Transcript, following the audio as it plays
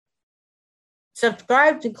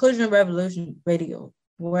Subscribe to Inclusion Revolution Radio,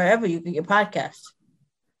 wherever you get your podcasts.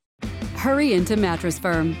 Hurry into Mattress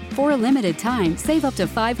Firm. For a limited time, save up to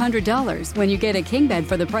 $500 when you get a king bed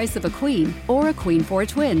for the price of a queen or a queen for a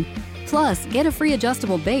twin. Plus, get a free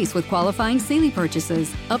adjustable base with qualifying Sealy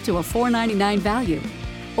purchases, up to a $499 value.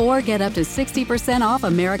 Or get up to 60% off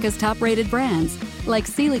America's top-rated brands, like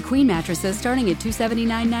Sealy Queen mattresses starting at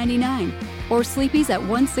 $279.99 or Sleepy's at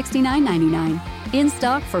 $169.99. In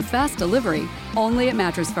stock for fast delivery, only at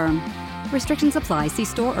Mattress Firm. Restrictions apply. See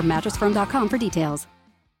store or mattressfirm.com for details.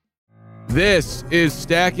 This is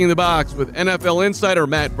Stacking the Box with NFL insider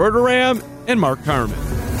Matt Verderame and Mark Carman.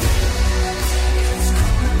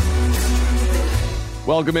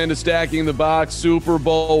 Welcome into Stacking the Box, Super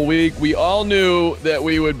Bowl week. We all knew that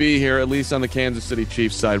we would be here, at least on the Kansas City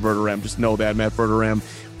Chiefs side, Verderame. Just know that, Matt Verderame,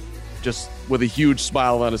 just with a huge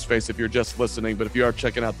smile on his face if you're just listening. But if you are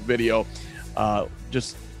checking out the video,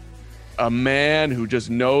 just a man who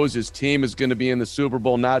just knows his team is going to be in the Super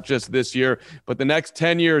Bowl, not just this year, but the next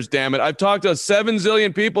 10 years, damn it. I've talked to 7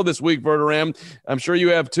 zillion people this week, Verderame. I'm sure you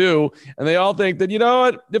have too. And they all think that, you know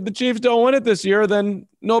what, if the Chiefs don't win it this year, then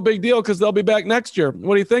no big deal because they'll be back next year.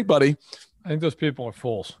 What do you think, buddy? I think those people are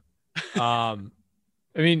fools. I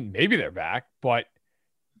mean, maybe they're back, but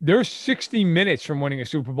they're 60 minutes from winning a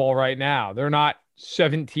Super Bowl right now. They're not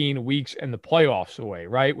 17 weeks and the playoffs away,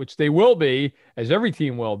 right? Which they will be, as every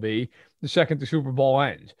team will be, the second the Super Bowl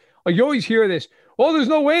ends. Like you always hear this, well, there's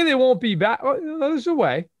no way they won't be back. Well, no, there's a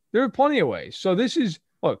way. There are plenty of ways. So this is,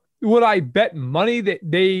 look, would I bet money that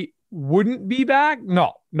they wouldn't be back?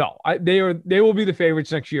 No. They will be the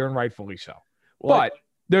favorites next year, and rightfully so. Well, but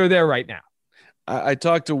they're there right now. I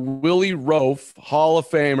talked to Willie Roaf, Hall of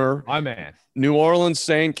Famer. My man. New Orleans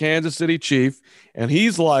Saint, Kansas City Chief. And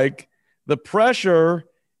he's like, the pressure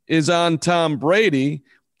is on Tom Brady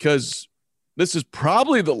because this is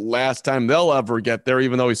probably the last time they'll ever get there,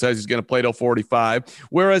 even though he says he's going to play till 45.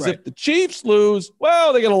 Whereas if the Chiefs lose,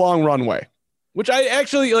 well, they get a long runway, which I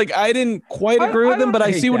actually like. I didn't quite agree with him, but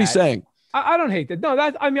I see what he's saying. I don't hate that. No,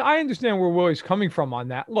 I understand where Willie's coming from on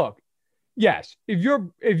that. Look, yes, if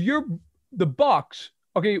you're the Bucs,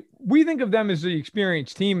 okay, we think of them as the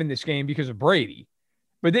experienced team in this game because of Brady.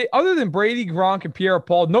 But they, other than Brady, Gronk, and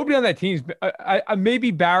Pierre-Paul, nobody on that team.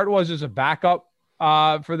 Maybe Barrett was as a backup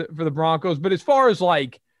for the Broncos. But as far as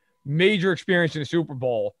like major experience in the Super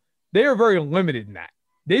Bowl, they are very limited in that.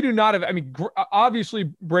 They do not have. I mean,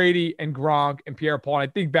 obviously Brady and Gronk and Pierre-Paul. And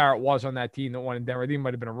I think Barrett was on that team that won in Denver. I think he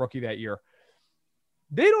might have been a rookie that year.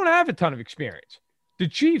 They don't have a ton of experience. The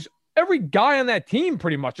Chiefs, every guy on that team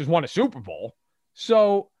pretty much has won a Super Bowl.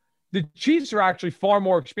 So the Chiefs are actually far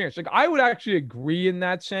more experienced. Like I would actually agree in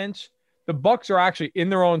that sense. The Bucs are actually in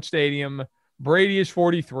their own stadium. Brady is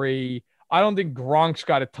 43. I don't think Gronk's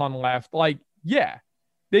got a ton left. Like, yeah,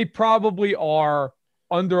 they probably are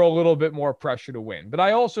under a little bit more pressure to win. But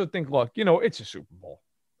I also think, look, it's a Super Bowl.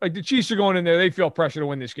 Like the Chiefs are going in there. They feel pressure to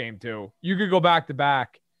win this game too. You could go back to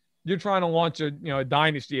back. You're trying to launch a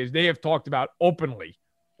dynasty, as they have talked about openly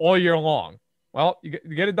all year long. Well, you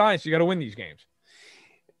get a dynasty. You got to win these games.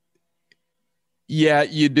 Yeah,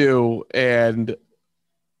 you do. And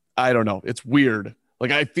I don't know. It's weird.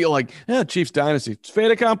 Like, I feel like, Chiefs dynasty. It's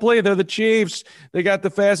fait accompli. They're the Chiefs. They got the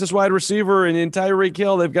fastest wide receiver in Tyreek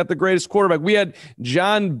Hill. They've got the greatest quarterback. We had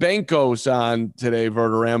John Benkos on today,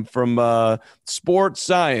 Verderame, from Sports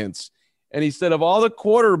Science. And he said of all the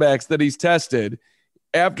quarterbacks that he's tested,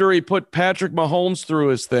 after he put Patrick Mahomes through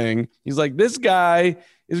his thing, he's like, this guy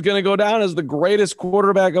is going to go down as the greatest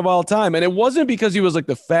quarterback of all time. And it wasn't because he was like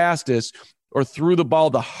the fastest or threw the ball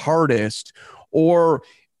the hardest or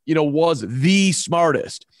was the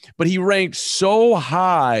smartest, but he ranked so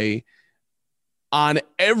high on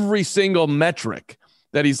every single metric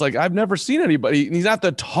that he's like, I've never seen anybody. He's not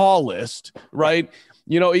the tallest, right?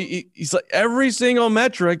 He's like every single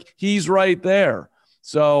metric, he's right there.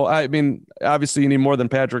 So, I mean, obviously you need more than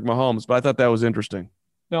Patrick Mahomes, but I thought that was interesting.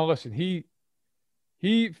 No, listen,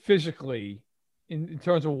 he physically, in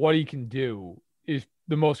terms of what he can do, is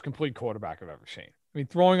the most complete quarterback I've ever seen. I mean,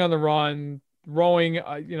 throwing on the run, throwing,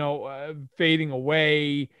 fading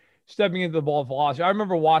away, stepping into the ball velocity. I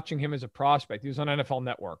remember watching him as a prospect. He was on NFL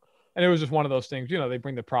Network. And it was just one of those things, they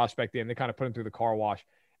bring the prospect in, they kind of put him through the car wash.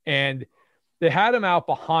 And they had him out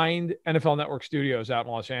behind NFL Network studios out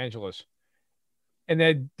in Los Angeles. And they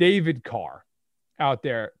had David Carr out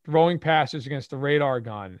there throwing passes against the radar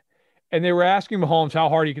gun. And they were asking Mahomes how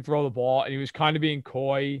hard he could throw the ball. And he was kind of being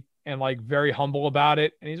coy and like very humble about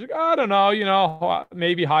it. And he's like, I don't know,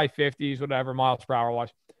 maybe high 50s, whatever, miles per hour wise.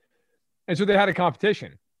 And so they had a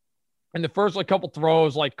competition. And the first couple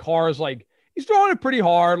throws, Carr's he's throwing it pretty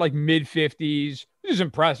hard, like mid-50s, which is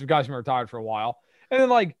impressive. Guys been retired for a while. And then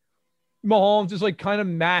like Mahomes is like kind of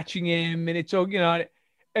matching him, and it's, you know,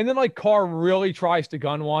 and then like Carr really tries to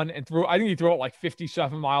gun one and I think he threw it like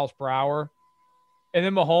 57 miles per hour. And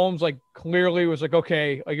then Mahomes like clearly was like,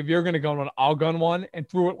 okay, like if you're going to gun one, I'll gun one, and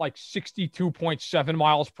threw it like 62.7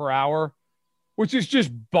 miles per hour, which is just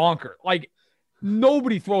bonker. Like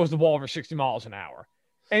nobody throws the ball over 60 miles an hour.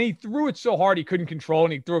 And he threw it so hard he couldn't control,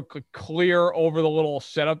 and he threw it clear over the little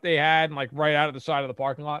setup they had and like right out of the side of the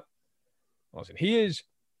parking lot. Listen, he is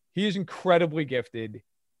incredibly gifted,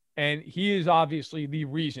 and he is obviously the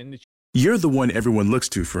reason that You're the one everyone looks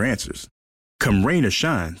to for answers. Come rain or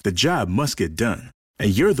shine, the job must get done. And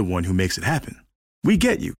you're the one who makes it happen. We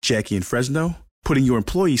get you, Jackie in Fresno, putting your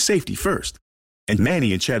employee safety first. And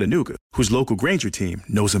Manny in Chattanooga, whose local Granger team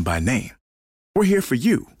knows him by name. We're here for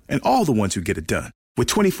you and all the ones who get it done. With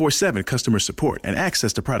 24/7 customer support and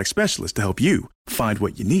access to product specialists to help you find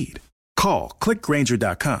what you need. Call,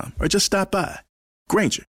 clickgranger.com, or just stop by.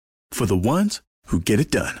 Granger, for the ones who get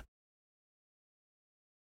it done.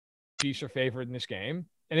 Chiefs are favored in this game.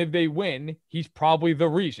 And if they win, he's probably the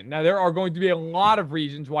reason. Now, there are going to be a lot of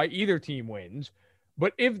reasons why either team wins.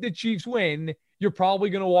 But if the Chiefs win, you're probably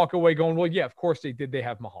going to walk away going, well, yeah, of course they did. They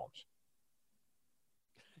have Mahomes.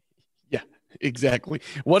 Yeah, exactly.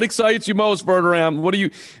 What excites you most, Verderame?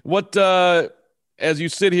 As you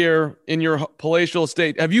sit here in your palatial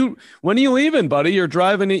estate, when are you leaving, buddy? You're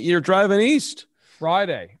driving east.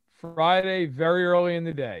 Friday, very early in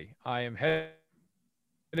the day. I am headed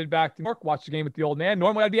back to New York, watch the game with the old man.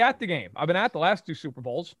 Normally I'd be at the game. I've been at the last 2 Super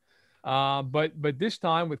Bowls. But this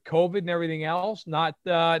time with COVID and everything else, not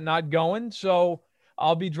going. So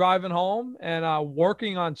I'll be driving home and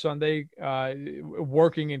working on Sunday,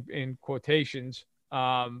 working in quotations.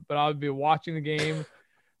 But I'll be watching the game.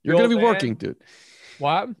 You're going to be working, dude.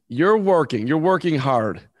 What? You're working. You're working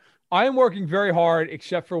hard. I am working very hard,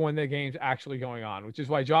 except for when the game's actually going on, which is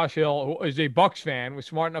why Josh Hill, who is a Bucs fan, was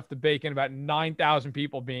smart enough to bake in about 9,000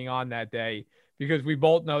 people being on that day, because we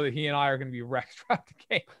both know that he and I are going to be wrecked throughout the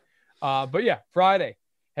game. But yeah, Friday,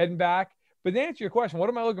 heading back. But to answer your question, what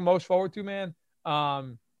am I looking most forward to, man?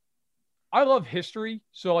 I love history.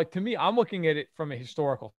 So like, to me, I'm looking at it from a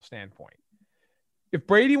historical standpoint. If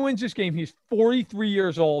Brady wins this game, he's 43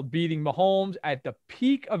 years old, beating Mahomes at the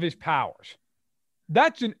peak of his powers.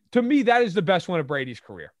 To me, that is the best win of Brady's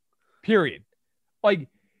career, period. Like,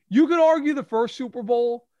 you could argue the first Super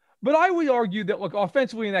Bowl, but I would argue that, look,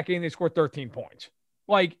 offensively in that game, they scored 13 points.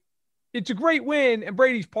 Like, it's a great win, and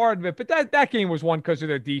Brady's part of it, but that game was won because of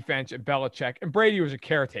their defense and Belichick, and Brady was a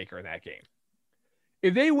caretaker in that game.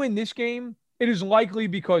 If they win this game, it is likely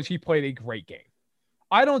because he played a great game.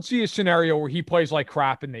 I don't see a scenario where he plays like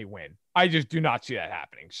crap and they win. I just do not see that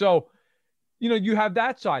happening. So, you have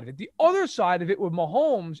that side of it. The other side of it with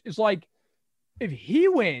Mahomes is like, if he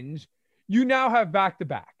wins, you now have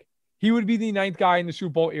back-to-back. He would be the 9th guy in the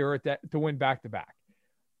Super Bowl era to win back-to-back.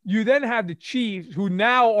 You then have the Chiefs, who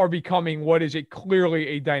now are becoming what is clearly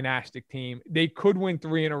a dynastic team. They could win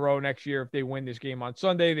 3 in a row next year if they win this game on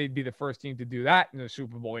Sunday. They'd be the first team to do that in the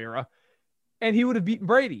Super Bowl era. And he would have beaten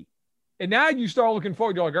Brady. And now you start looking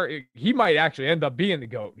forward to, like, he might actually end up being the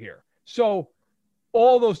GOAT here. So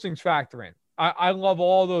all those things factor in. I love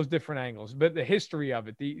all those different angles, but the history of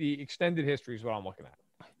it, the extended history is what I'm looking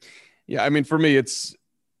at. Yeah, I mean, for me, it's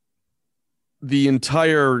the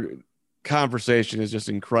entire conversation is just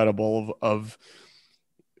incredible of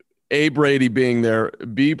A, Brady being there,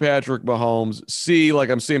 B, Patrick Mahomes, C,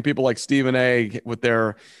 like I'm seeing people like Stephen A with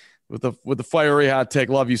the fiery hot take.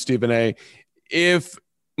 Love you, Stephen A. If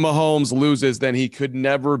Mahomes loses, then he could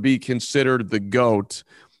never be considered the GOAT,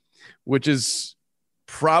 which is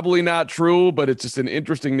probably not true, but it's just an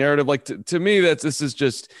interesting narrative. Like to me, this is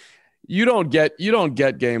just, you don't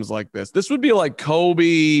get games like this. This would be like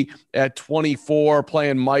Kobe at 24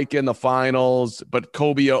 playing Mike in the finals, but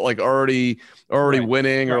Kobe like already right.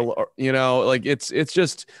 Winning, right. Or like it's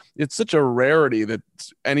such a rarity that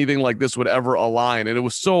anything like this would ever align. And it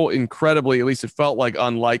was so incredibly, at least it felt like,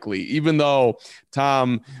 unlikely, even though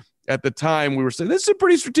Tom, at the time, we were saying this is a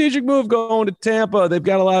pretty strategic move going to Tampa. They've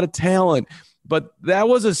got a lot of talent. But that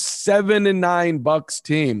was a 7-9 Bucs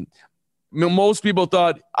team. Most people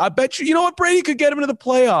thought, I bet you know what, Brady could get him into the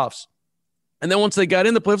playoffs. And then once they got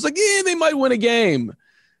in the playoffs, like, yeah, they might win a game.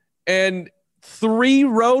 And 3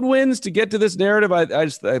 road wins to get to this narrative, I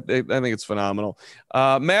think it's phenomenal.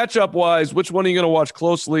 Matchup wise, which one are you going to watch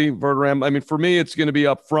closely, Verderame? I mean, for me, it's going to be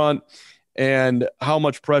up front, and how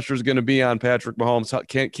much pressure is going to be on Patrick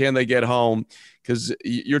Mahomes. Can they get home? Because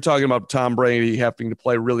you're talking about Tom Brady having to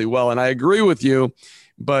play really well, and I agree with you,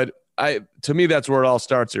 but to me, that's where it all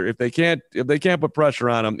starts here. If they can't put pressure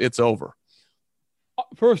on them, it's over.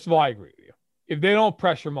 First of all, I agree with you. If they don't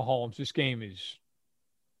pressure Mahomes, this game is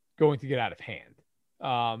going to get out of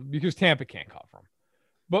hand because Tampa can't cover them.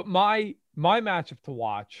 But my matchup to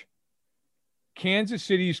watch, Kansas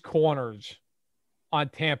City's corners on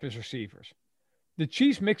Tampa's receivers. The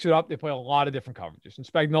Chiefs mix it up. They play a lot of different coverages, and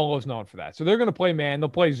Spagnuolo is known for that. So they're going to play man. They'll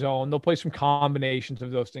play zone. They'll play some combinations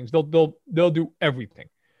of those things. They'll do everything.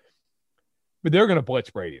 But they're going to blitz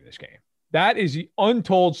Brady in this game. That is the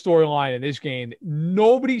untold storyline in this game that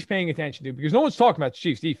nobody's paying attention to because no one's talking about the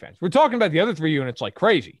Chiefs defense. We're talking about the other three units like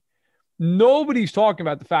crazy. Nobody's talking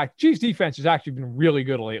about the fact Chiefs defense has actually been really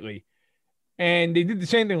good lately. And they did the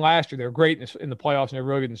same thing last year. They were great in the playoffs and they're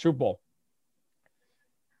really good in the Super Bowl.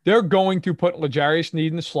 They're going to put L'Jarius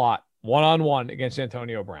Sneed in the slot one-on-one against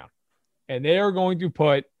Antonio Brown. And they are going to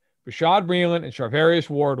put Bashaud Breeland and Charvarius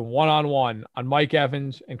Ward one-on-one on Mike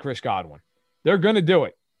Evans and Chris Godwin. They're going to do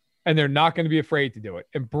it. And they're not going to be afraid to do it.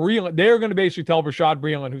 And Breeland, they're going to basically tell Bashaud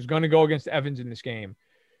Breeland, who's going to go against Evans in this game,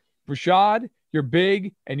 Bashaud, you're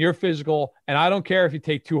big and you're physical, and I don't care if you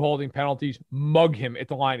take 2 holding penalties. Mug him at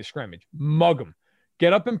the line of scrimmage. Mug him.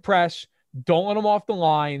 Get up and press. Don't let him off the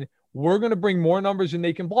line. We're going to bring more numbers than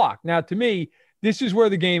they can block. Now, to me, this is where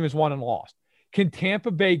the game is won and lost. Can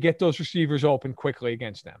Tampa Bay get those receivers open quickly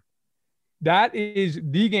against them? That is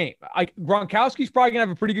the game. Gronkowski's probably going to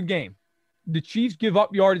have a pretty good game. The Chiefs give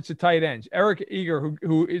up yardage to tight ends. Eric Eager,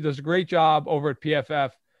 who does a great job over at PFF,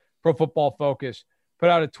 Pro Football Focus, put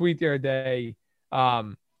out a tweet the other day.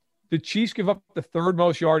 The Chiefs give up the 3rd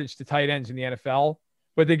most yardage to tight ends in the NFL,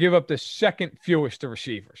 but they give up the 2nd fewest to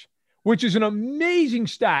receivers, which is an amazing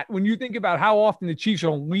stat when you think about how often the Chiefs are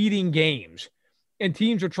leading games and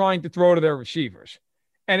teams are trying to throw to their receivers.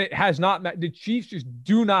 And it has not met. The Chiefs just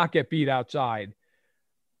do not get beat outside.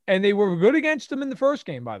 And they were good against them in the first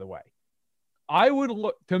game, by the way. I would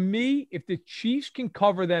look, to me, if the Chiefs can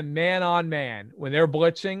cover them man on man when they're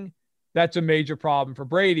blitzing, that's a major problem for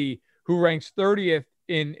Brady, who ranks 30th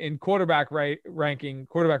in quarterback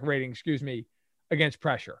rating, against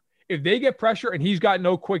pressure. If they get pressure and he's got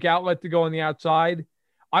no quick outlet to go on the outside,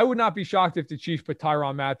 I would not be shocked if the Chiefs put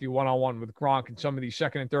Tyrann Mathieu one-on-one with Gronk in some of these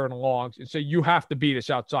 2nd and 3rd and longs and say, you have to beat us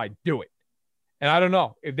outside. Do it. And I don't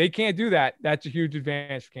know. If they can't do that, that's a huge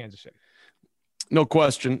advantage for Kansas City. No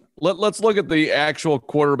question. Let's look at the actual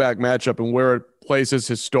quarterback matchup and where it places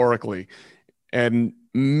historically. And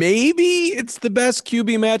maybe it's the best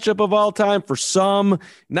QB matchup of all time for some,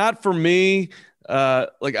 not for me.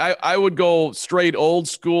 I would go straight old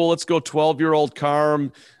school. Let's go 12-year-old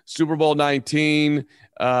Carm, Super Bowl 19,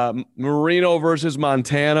 Marino versus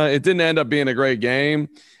Montana. It didn't end up being a great game.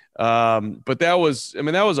 But that was a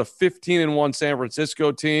 15-1 San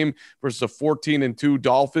Francisco team versus a 14-2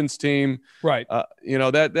 Dolphins team. Right.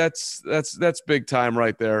 That's big time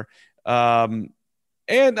right there. And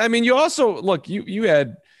I mean, you also look, you've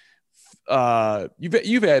had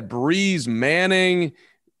Breeze, Manning,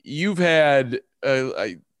 you've had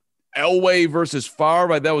Elway versus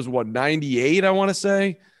Favre. That was 98, I want to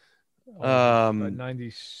say.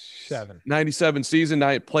 97 season.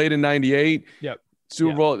 I played in 98. Yep.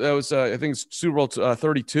 Super Bowl. That was I think Super Bowl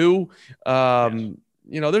 32. Yes.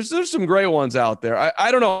 There's some great ones out there.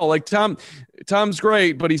 I don't know. Like Tom's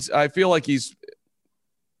great, but I feel like he's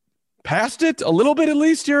past it a little bit at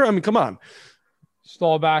least here. I mean, come on.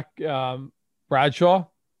 Stallback, Bradshaw.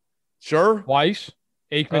 Sure. Weiss,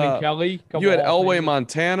 Aikman, and Kelly. You had Elway,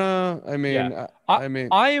 Montana. I mean, yeah.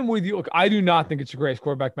 I am with you. Look, I do not think it's the greatest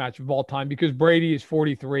quarterback match of all time because Brady is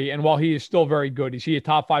 43, and while he is still very good, is he a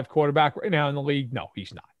top 5 quarterback right now in the league? No,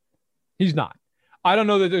 he's not. He's not. I don't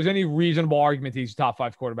know that there's any reasonable argument that he's a top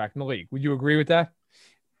 5 quarterback in the league. Would you agree with that?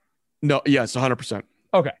 No. Yes, 100%.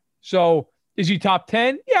 Okay. So is he top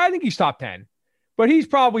 10? Yeah, I think he's top 10. But he's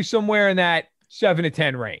probably somewhere in that 7 to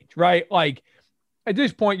 10 range, right? Like at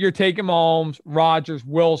this point, you're taking Mahomes, Rodgers,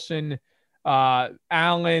 Wilson,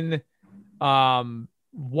 Allen,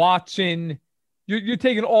 Watson. You're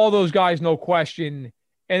taking all those guys, no question.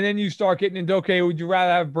 And then you start getting into, okay, would you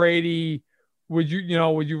rather have Brady? Would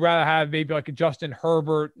you rather have maybe like a Justin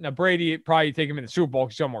Herbert? Now, Brady, probably take him in the Super Bowl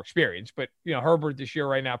because he's got more experience. But, Herbert this year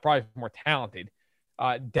right now, probably more talented.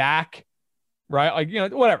 Dak, right?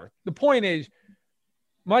 Like, whatever. The point is,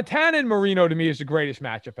 Montana and Marino to me is the greatest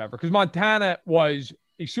matchup ever because Montana was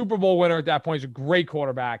a Super Bowl winner at that point. He's a great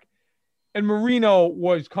quarterback. And Marino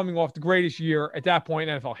was coming off the greatest year at that point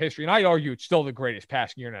in NFL history. And I argue it's still the greatest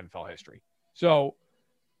passing year in NFL history. So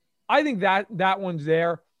I think that one's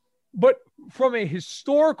there. But from a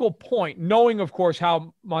historical point, knowing, of course,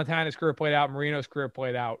 how Montana's career played out, Marino's career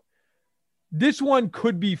played out, this one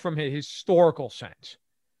could be from a historical sense.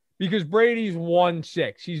 because Brady's won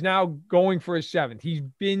 6. He's now going for his 7th. He's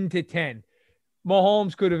been to 10.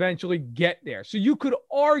 Mahomes could eventually get there. So you could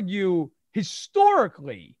argue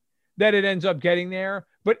historically that it ends up getting there.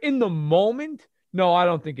 But in the moment, no, I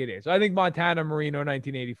don't think it is. I think Montana Marino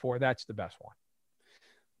 1984, that's the best one.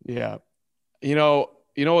 Yeah. You know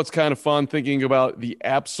what's kind of fun thinking about the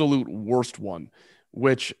absolute worst one,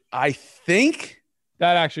 which I think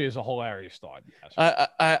that actually is a hilarious thought.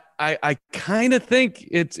 Yes. I kind of think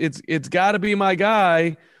it's got to be my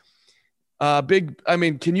guy.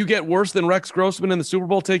 Can you get worse than Rex Grossman in the Super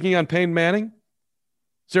Bowl taking on Peyton Manning?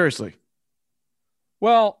 Seriously.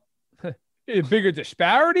 Well, a bigger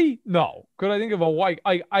disparity? No. Could I think of a white?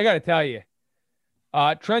 I got to tell you,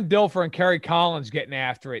 Trent Dilfer and Kerry Collins getting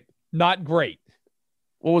after it. Not great.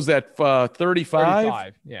 What was that? 35?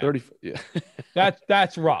 35. Yeah. 30. Yeah.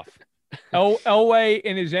 That's rough. Elway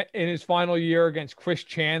in his final year against Chris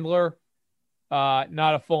Chandler.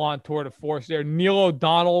 Not a full-on tour de force there. Neil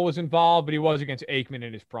O'Donnell was involved, but he was against Aikman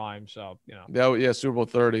in his prime. So, Super Bowl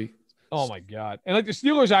 30. Oh, my God. And the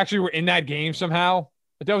Steelers actually were in that game somehow.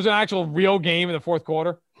 But that was an actual real game in the fourth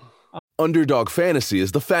quarter. Underdog Fantasy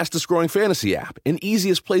is the fastest-growing fantasy app and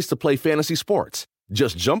easiest place to play fantasy sports.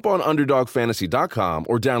 Just jump on UnderdogFantasy.com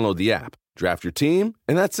or download the app. Draft your team,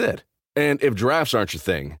 and that's it. And if drafts aren't your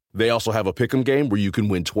thing, they also have a pick'em game where you can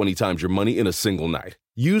win 20 times your money in a single night.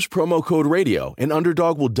 Use promo code RADIO, and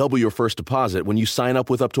Underdog will double your first deposit when you sign up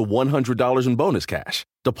with up to $100 in bonus cash.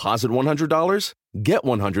 Deposit $100, get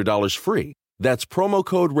 $100 free. That's promo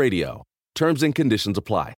code RADIO. Terms and conditions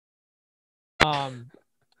apply.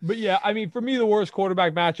 But yeah, I mean, for me, the worst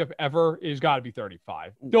quarterback matchup ever is got to be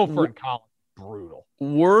 35. Dilfer and Collins, brutal.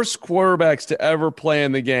 Worst quarterbacks to ever play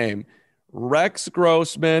in the game. Rex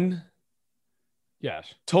Grossman.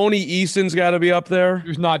 Yes. Tony Eason's got to be up there.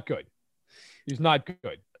 He's not good.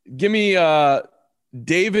 Give me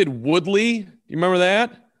David Woodley. You remember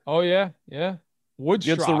that? Oh, yeah. Yeah.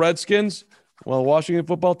 Woodstrop. Against the Redskins. Well, Washington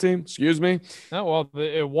football team. Excuse me. No, well,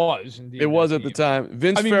 it was. Indeed, it was at the time.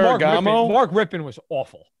 Ferragamo. Mark Rippon was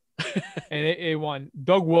awful. And it won.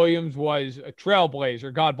 Doug Williams was a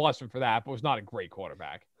trailblazer. God bless him for that, but was not a great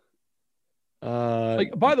quarterback.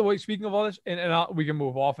 By the way, speaking of all this, and we can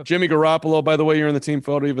move off. Jimmy Garoppolo, by the way, you're in the team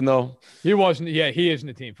photo, even though he wasn't. Yeah, he is in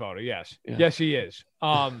the team photo. Yes, yeah. Yes, he is.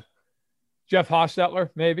 Jeff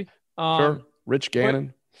Hostetler, maybe. Sure. Rich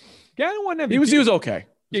Gannon. Gannon wasn't MVP. He was okay.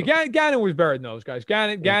 Yeah, Gannon was better than those guys.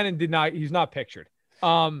 Gannon did not. He's not pictured.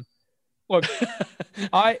 Look,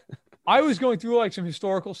 I was going through like some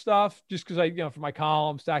historical stuff just because for my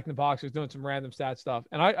column, stacking the box, I was doing some random stat stuff.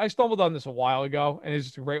 And I stumbled on this a while ago, and it's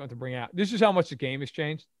just a great one to bring out. This is how much the game has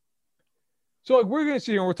changed. So we're going to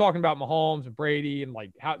see here, we're talking about Mahomes and Brady and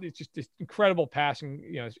like how it's just this incredible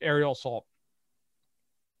passing, this aerial assault.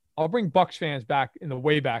 I'll bring Bucs fans back in the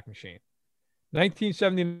Wayback Machine.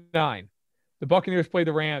 1979, the Buccaneers played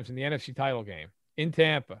the Rams in the NFC title game in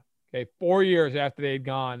Tampa. Okay, 4 years after they had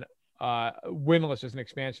gone winless as an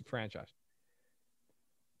expansion franchise.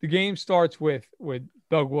 The game starts with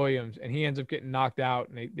Doug Williams, and he ends up getting knocked out,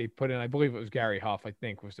 and they put in, I believe it was Gary Huff, I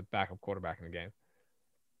think, was the backup quarterback in the game.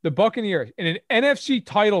 The Buccaneers, in an NFC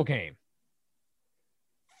title game,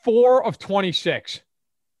 4 of 26.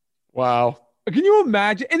 Wow. Can you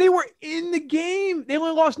imagine? And they were in the game. They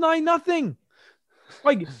only lost 9-0.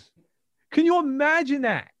 Like, can you imagine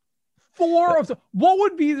that? What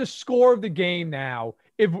would be the score of the game now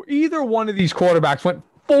if either one of these quarterbacks went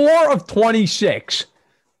 4 of 26?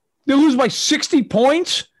 They lose by 60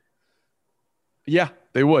 points? Yeah,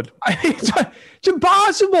 they would. It's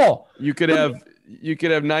impossible. You could have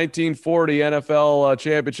 1940 NFL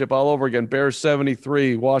championship all over again. Bears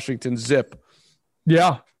 73, Washington zip.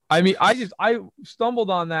 Yeah. I mean, I stumbled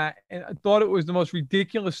on that and I thought it was the most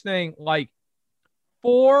ridiculous thing. Like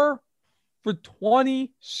 4 for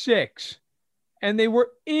 26, and they were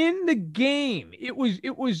in the game. It was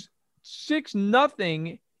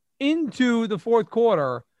 6-0 into the fourth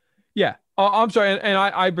quarter. Yeah. I'm sorry. And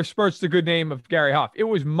I besmirched the good name of Gary Huff. It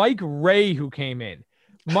was Mike Ray who came in.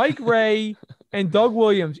 Mike Ray and Doug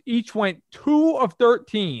Williams each went 2 of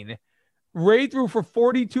 13. Ray threw for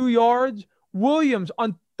 42 yards. Williams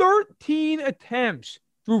on 13 attempts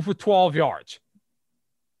threw for 12 yards.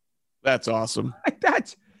 That's awesome.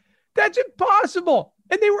 That's impossible.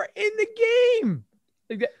 And they were in the game.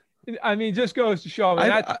 I mean, just goes to show.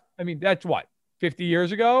 That's what, 50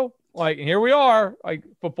 years ago? Like, and here we are. Like,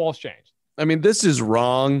 football's changed. I mean, this is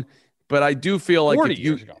wrong, but I do feel like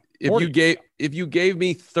if you gave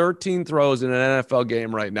me 13 throws in an NFL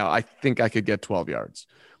game right now, I think I could get 12 yards.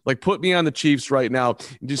 Like, put me on the Chiefs right now.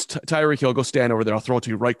 Just Tyreek Hill, go stand over there. I'll throw it to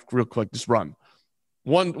you real quick. Just run.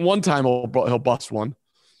 One time he'll bust one.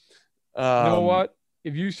 You know what?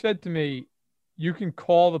 If you said to me, you can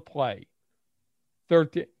call the play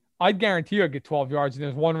 13, I'd guarantee you I'd get 12 yards. And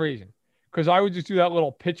there's one reason, because I would just do that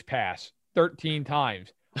little pitch pass 13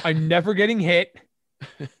 times. I'm never getting hit.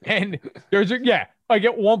 And I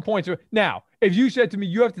get 1 point. Now, if you said to me,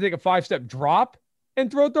 you have to take a 5-step drop and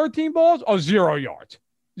throw 13 balls, 0 yards.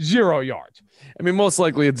 0 yards. I mean, most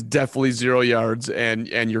likely it's definitely 0 yards and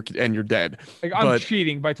you're dead. Like, I'm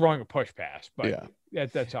cheating by throwing a push pass, but yeah.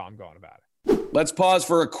 That's how I'm going about it. Let's pause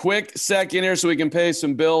for a quick second here so we can pay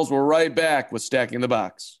some bills. We're right back with Stacking the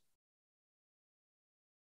Box.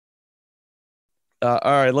 All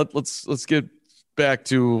right, let's get back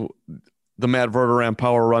to the Matt Verderame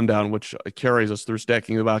Power Rundown, which carries us through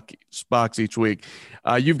Stacking the Box each week.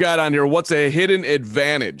 You've got on here, what's a hidden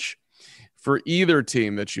advantage for either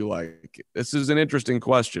team that you like? This is an interesting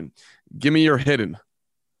question. Give me your hidden.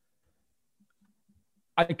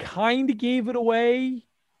 I kind of gave it away.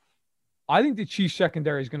 I think the Chiefs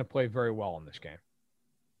secondary is going to play very well in this game.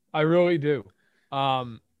 I really do.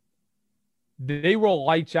 They were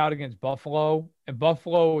lights out against Buffalo, and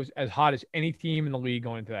Buffalo is as hot as any team in the league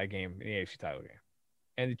going into that game, in the AFC title game.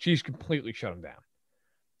 And the Chiefs completely shut them down.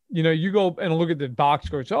 You know, you go and look at the box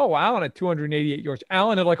scores. Oh, Allen had 288 yards.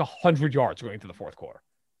 Allen had like 100 yards going into the fourth quarter.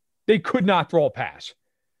 They could not throw a pass.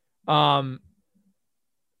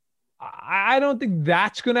 I don't think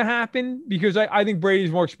that's going to happen because I think Brady's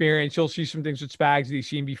more experienced. He'll see some things with Spags that he's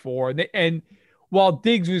seen before. And while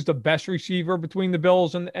Diggs was the best receiver between the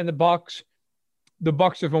Bills and the Bucs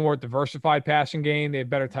have a more diversified passing game. They have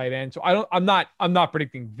better tight ends. So I'm not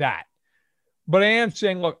predicting that. But I am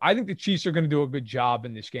saying, look, I think the Chiefs are going to do a good job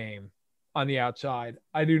in this game on the outside.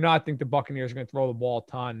 I do not think the Buccaneers are going to throw the ball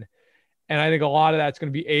a ton. And I think a lot of that's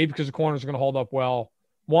going to be because the corners are going to hold up well.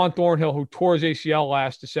 Juan Thornhill, who tore his ACL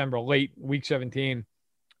last December, late week 17,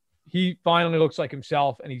 he finally looks like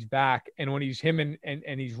himself and he's back. And when he's him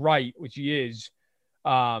and he's right, which he is,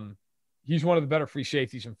 he's one of the better free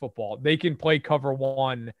safeties in football. They can play cover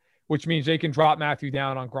one, which means they can drop Matthew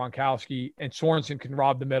down on Gronkowski and Sorensen can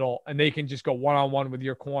rob the middle and they can just go one-on-one with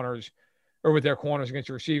your corners or with their corners against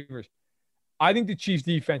your receivers. I think the Chiefs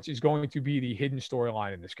defense is going to be the hidden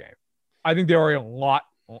storyline in this game. I think they are a lot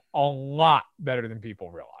better than people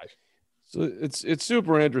realize. So it's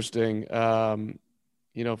super interesting.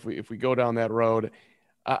 You know, if we go down that road,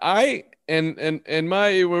 we're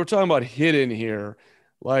talking about hidden here.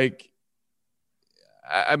 Like,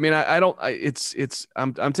 I'm taking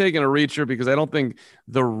a reacher because I don't think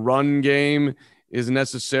the run game is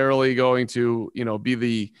necessarily going to, you know,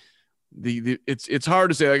 be it's hard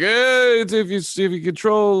to say like, if you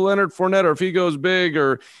control Leonard Fournette or if he goes big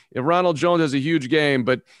or if Ronald Jones has a huge game.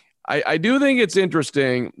 But I do think it's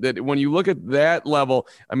interesting that when you look at that level,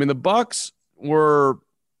 I mean, the Bucs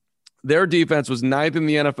their defense was 9th in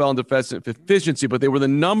the NFL in defensive efficiency, but they were the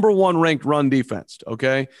number 1 ranked run defense.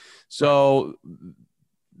 Okay. So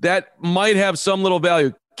that might have some little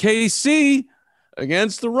value. KC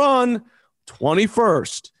against the run,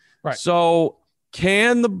 21st. Right. So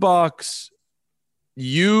can the Bucs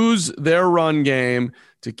use their run game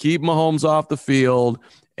to keep Mahomes off the field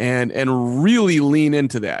and really lean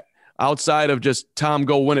into that outside of just Tom,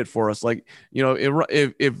 go win it for us? Like, you know,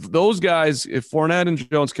 if those guys, if Fournette and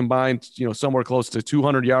Jones combined, you know, somewhere close to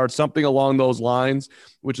 200 yards, something along those lines,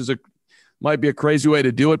 which is might be a crazy way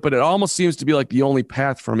to do it, but it almost seems to be like the only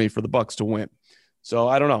path for me for the Bucs to win. So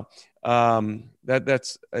I don't know.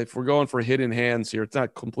 That's if we're going for hidden hands here, it's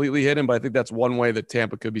not completely hidden, but I think that's one way that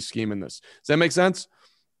Tampa could be scheming this. Does that make sense?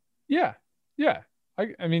 Yeah.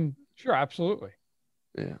 I mean, sure, absolutely.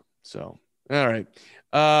 Yeah. So, all right.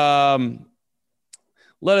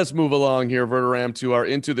 Let us move along here, Verderame, to our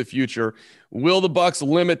Into the Future. Will the Bucs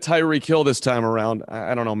limit Tyreek Hill this time around?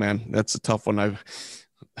 I don't know, man. That's a tough one.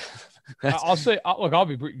 I'll say, look, I'll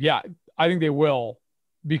be brief. Yeah, I think they will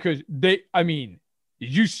because did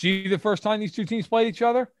you see the first time these two teams played each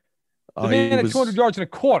other? The man had 200 yards in a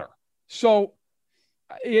quarter. So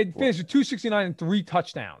he had finished with 269 and 3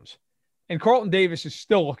 touchdowns. And Carlton Davis is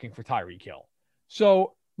still looking for Tyreek Hill.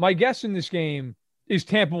 So my guess in this game is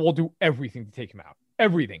Tampa will do everything to take him out.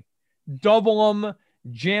 Everything. Double him,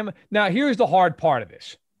 jam. Now, here's the hard part of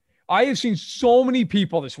this. I have seen so many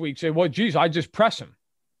people this week say, well, geez, I just press him.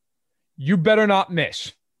 You better not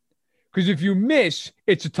miss. Because if you miss,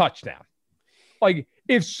 it's a touchdown. Like,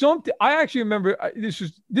 I actually remember this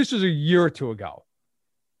was a year or two ago.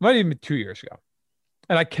 Might even be 2 years ago.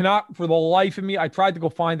 And I cannot, for the life of me, I tried to go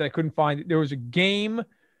find it. I couldn't find it. There was a game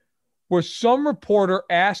where some reporter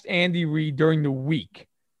asked Andy Reid during the week,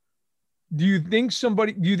 do you think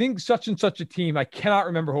such and such a team, I cannot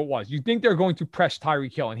remember who it was, you think they're going to press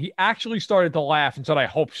Tyreek Hill? And he actually started to laugh and said, I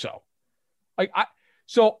hope so.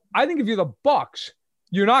 So I think if you're the Bucks,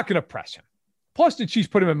 you're not going to press him. Plus, the Chiefs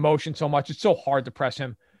put him in motion so much, it's so hard to press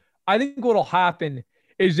him. I think what'll happen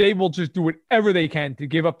is they will just do whatever they can to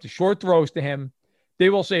give up the short throws to him. They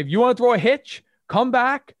will say, if you want to throw a hitch, come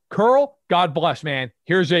back, curl, God bless, man.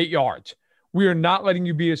 Here's 8 yards. We are not letting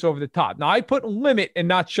you beat us over the top. Now, I put limit and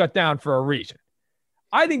not shut down for a reason.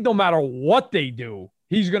 I think no matter what they do,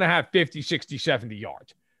 he's going to have 50, 60, 70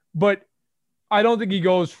 yards. But I don't think he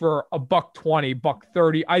goes for a $120,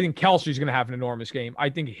 $130. I think Kelsey's going to have an enormous game. I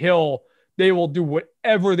think they will do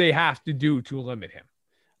whatever they have to do to limit him.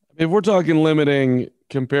 If we're talking limiting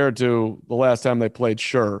compared to the last time they played,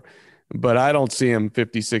 sure. But I don't see him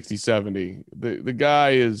 50, 60, 70. The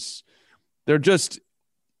guy they're just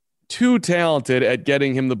too talented at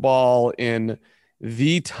getting him the ball in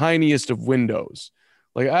the tiniest of windows.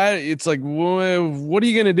 It's like, what are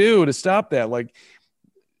you going to do to stop that? Like,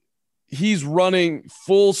 he's running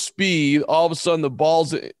full speed. All of a sudden, the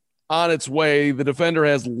ball's on its way. The defender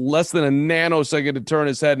has less than a nanosecond to turn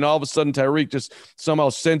his head, and all of a sudden, Tyreek just somehow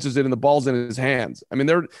senses it, and the ball's in his hands. I mean,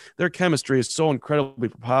 their chemistry is so incredibly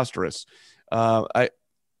preposterous.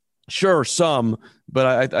 Sure, some,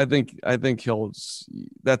 but I think he'll.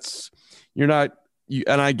 You're not.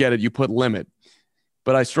 And I get it. You put limit,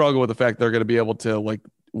 but I struggle with the fact they're going to be able to, like,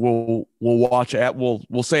 we'll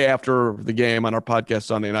say after the game on our podcast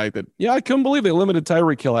Sunday night that, yeah, I couldn't believe they limited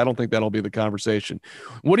Tyreek Hill. I don't think that'll be the conversation.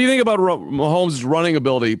 What do you think about Mahomes' running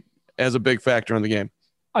ability as a big factor in the game?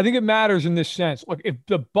 I think it matters in this sense. Look, if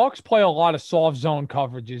the Bucs play a lot of soft zone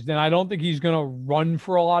coverages, then I don't think he's going to run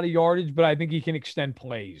for a lot of yardage, but I think he can extend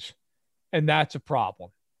plays. And that's a problem.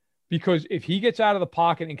 Because if he gets out of the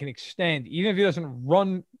pocket and can extend, even if he doesn't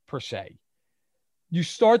run per se, you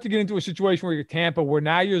start to get into a situation where you're Tampa, where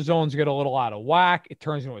now your zones get a little out of whack. It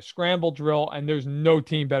turns into a scramble drill, and there's no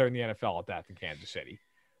team better in the NFL at that than Kansas City.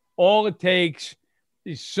 All it takes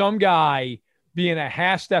is some guy being a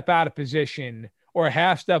half step out of position or a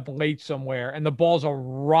half step late somewhere, and the ball's a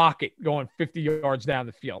rocket going 50 yards down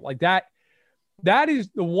the field. Like that. That is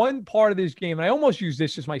the one part of this game, and I almost used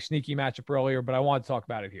this as my sneaky matchup earlier, but I want to talk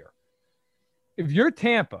about it here. If you're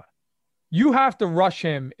Tampa, you have to rush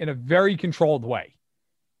him in a very controlled way.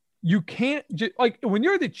 You can't just, like, when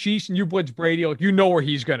you're the Chiefs and you blitz Brady, like, you know where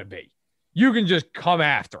he's going to be. You can just come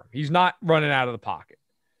after him. He's not running out of the pocket.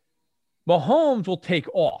 Mahomes will take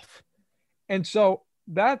off. And so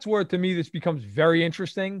that's where, to me, this becomes very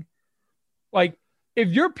interesting. Like, if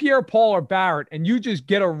you're Pierre-Paul or Barrett and you just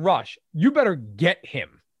get a rush, you better get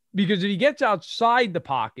him. Because if he gets outside the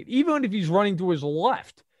pocket, even if he's running to his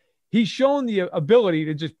left, he's shown the ability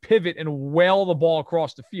to just pivot and whale the ball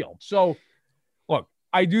across the field. So, look,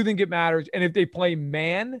 I do think it matters. And if they play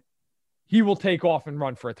man, he will take off and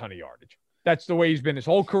run for a ton of yardage. That's the way he's been his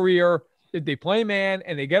whole career. If they play man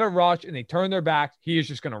and they get a rush and they turn their backs, he is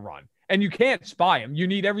just going to run. And you can't spy him. You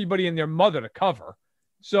need everybody and their mother to cover.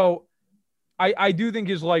 So I do think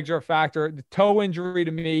his legs are a factor. The toe injury,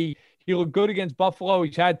 to me, he looked good against Buffalo.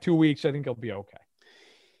 He's had 2 weeks. I think he'll be okay.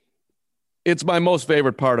 It's my most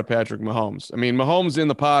favorite part of Patrick Mahomes. I mean, Mahomes in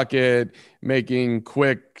the pocket, making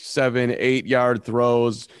quick 7-8 yard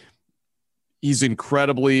throws. He's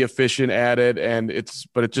incredibly efficient at it,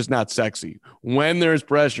 but it's just not sexy. When there's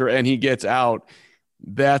pressure and he gets out,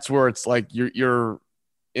 that's where it's like your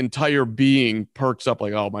entire being perks up,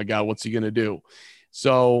 like, oh my God, what's he going to do?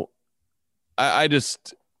 So I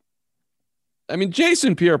mean,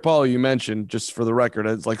 Jason Pierre-Paul, you mentioned, just for the record,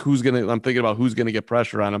 it's like, I'm thinking about who's going to get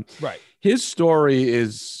pressure on him. Right. His story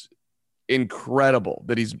is incredible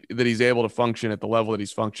that he's able to function at the level that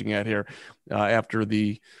he's functioning at here after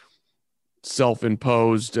the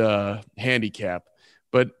self-imposed handicap.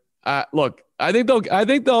 But look, I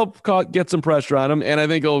think they'll get some pressure on him, and I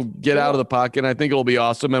think he'll get out of the pocket, and I think it'll be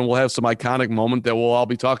awesome, and we'll have some iconic moment that we'll all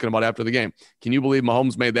be talking about after the game. Can you believe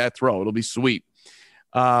Mahomes made that throw? It'll be sweet.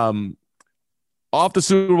 Off the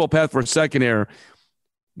Super Bowl path for a second here,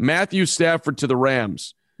 Matthew Stafford to the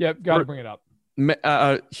Rams. Yep, got to bring it up.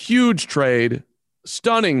 A huge trade,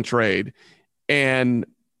 stunning trade, and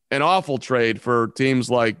an awful trade for teams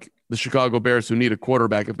like the Chicago Bears who need a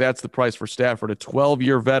quarterback. If that's the price for Stafford, a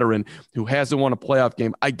 12-year veteran who hasn't won a playoff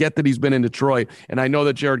game. I get that he's been in Detroit, and I know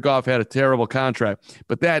that Jared Goff had a terrible contract,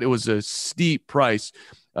 but it was a steep price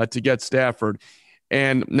to get Stafford.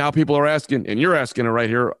 And now people are asking, and you're asking it right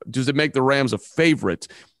here, does it make the Rams a favorite?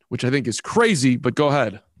 Which I think is crazy, but go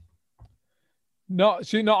ahead. No,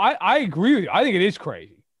 I agree with you. I think it is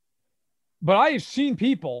crazy. But I have seen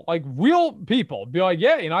people, like real people, be like,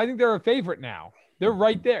 yeah, I think they're a favorite now. They're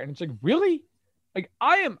right there. And it's like, really? Like,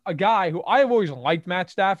 I am a guy who I have always liked Matt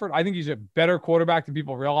Stafford. I think he's a better quarterback than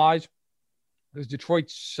people realize because Detroit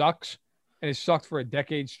sucks. and it sucked for a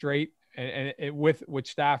decade straight, and it, with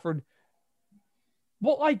Stafford.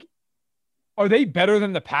 Well, like, are they better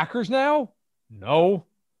than the Packers now? No.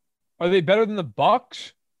 Are they better than the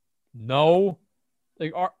Bucks? No.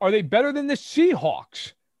 Like, are they better than the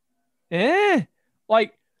Seahawks?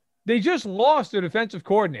 Like, they just lost their defensive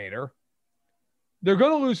coordinator. They're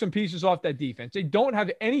going to lose some pieces off that defense. They don't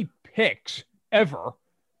have any picks ever.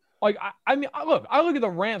 Like, I mean, look, I look at the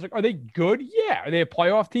Rams. Like, are they good? Yeah. Are they a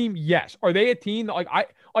playoff team? Yes. Are they a team that,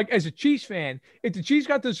 like as a Chiefs fan, if the Chiefs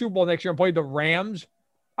got to the Super Bowl next year and played the Rams,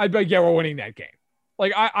 I'd be like, yeah, we're winning that game.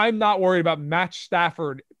 Like, I'm not worried about Matt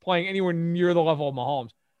Stafford playing anywhere near the level of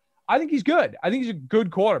Mahomes. I think he's good. I think he's a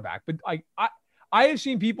good quarterback. But I have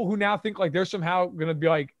seen people who now think like they're somehow going to be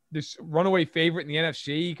like this runaway favorite in the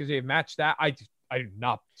NFC because they have Matt Stafford. I do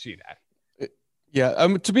not see that.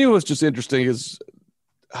 Yeah. To me, what's just interesting is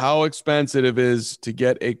how expensive it is to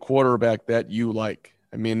get a quarterback that you like.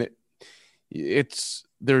 I mean,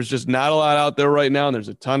 there's just not a lot out there right now, and there's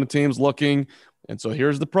a ton of teams looking. And so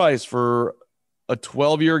here's the price for a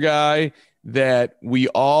 12-year guy that we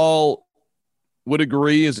all would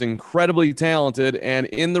agree is incredibly talented, and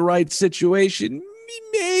in the right situation,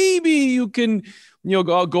 maybe you can,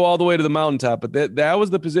 go all the way to the mountaintop. But that was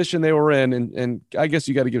the position they were in, and I guess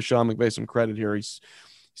you got to give Sean McVay some credit here. He's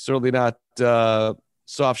certainly not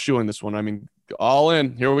soft shoeing this one. I mean, all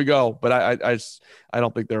in. Here we go. But I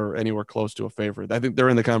don't think they're anywhere close to a favorite. I think they're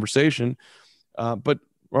in the conversation. But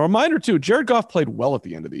a reminder too, Jared Goff played well at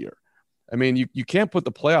the end of the year. I mean, you can't put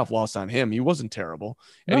the playoff loss on him. He wasn't terrible,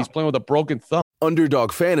 and he's playing with a broken thumb.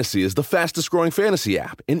 Underdog Fantasy is the fastest-growing fantasy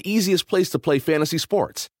app and easiest place to play fantasy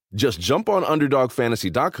sports. Just jump on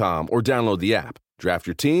UnderdogFantasy.com or download the app, draft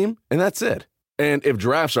your team, and that's it. And if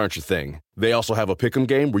drafts aren't your thing, they also have a pick'em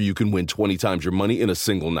game where you can win 20 times your money in a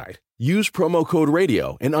single night. Use promo code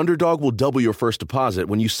RADIO, and Underdog will double your first deposit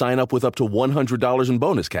when you sign up with up to $100 in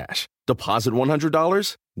bonus cash. Deposit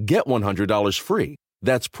 $100, get $100 free.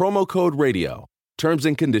 That's promo code RADIO. Terms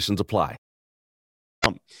and conditions apply.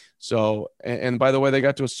 So, and by the way, they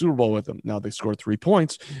got to a Super Bowl with them. Now they scored 3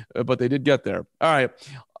 points, but they did get there. All right.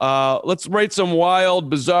 Let's rate some wild,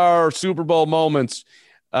 bizarre Super Bowl moments.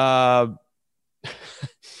 We got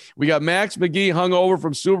Max McGee hung over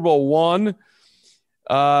from Super Bowl I.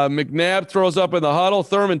 McNabb throws up in the huddle.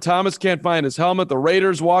 Thurman Thomas can't find his helmet. The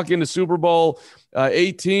Raiders walk into Super Bowl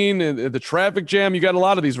 18. The traffic jam. You got a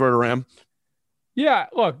lot of these, Verderam. Yeah,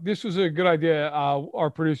 look, this was a good idea. Our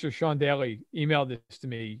producer, Sean Daly, emailed this to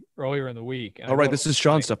me earlier in the week. Oh, right. This is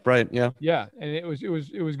Sean's stuff, right? Yeah. Yeah, and it was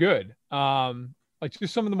good. Like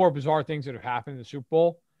just some of the more bizarre things that have happened in the Super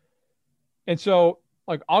Bowl. And so,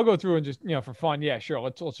 like, I'll go through and just, for fun, yeah, sure.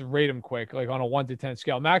 Let's rate them quick, like on a 1 to 10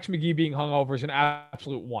 scale. Max McGee being hungover is an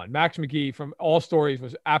absolute 1. Max McGee, from all stories,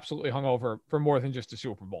 was absolutely hungover for more than just a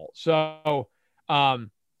Super Bowl. So,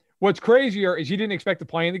 what's crazier is he didn't expect to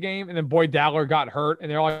play in the game, and then Boyd Dowler got hurt,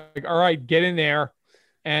 and they're like, all right, get in there.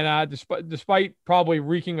 And despite probably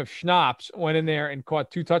reeking of schnapps, went in there and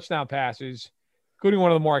caught 2 touchdown passes, including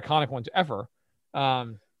one of the more iconic ones ever.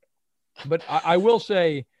 But I will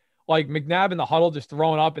say, like, McNabb in the huddle just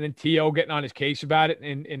throwing up, and then T.O. getting on his case about it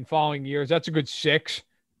in following years, that's a good 6,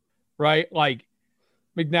 right? Like,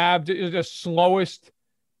 McNabb is the slowest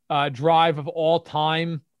drive of all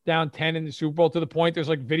time, down 10 in the Super Bowl, to the point there's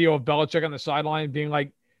like video of Belichick on the sideline being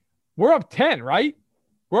like, we're up 10, right?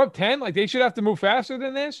 We're up 10. Like, they should have to move faster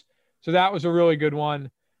than this. So that was a really good one.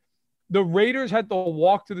 The Raiders had to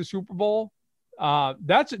walk to the Super Bowl.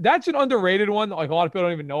 That's an underrated one that, like, a lot of people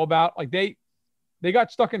don't even know about. Like, they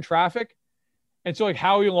got stuck in traffic. And so, like,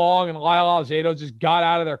 Howie Long and Lyle Alzado just got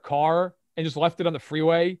out of their car and just left it on the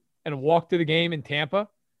freeway and walked to the game in Tampa.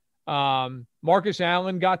 Marcus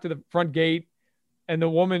Allen got to the front gate, and the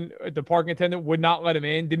woman, the parking attendant, would not let him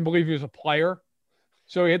in, didn't believe he was a player.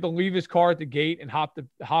 So he had to leave his car at the gate and hop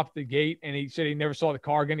the gate. And he said he never saw the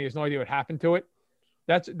car again. He has no idea what happened to it.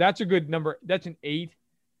 That's a good number. That's an 8.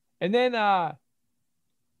 And then I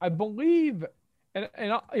believe, and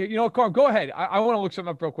Carm, go ahead. I want to look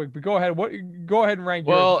something up real quick, but go ahead. Go ahead and rank.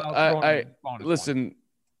 Well, I listen.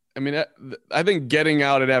 I mean, I think getting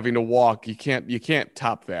out and having to walk, you can't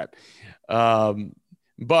top that.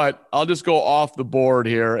 But I'll just go off the board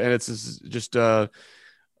here, and it's just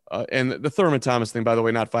and the Thurman Thomas thing, by the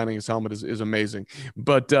way, not finding his helmet is amazing.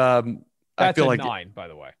 But I feel like 9, by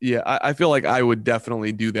the way. Yeah, I feel like I would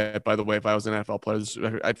definitely do that. By the way, if I was an NFL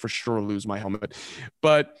player, I'd for sure lose my helmet.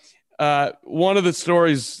 But one of the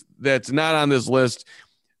stories that's not on this list,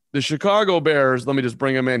 the Chicago Bears. Let me just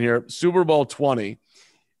bring them in here. Super Bowl 20,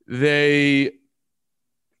 they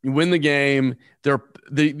win the game.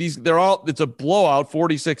 it's a blowout,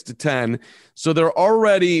 46-10. So they're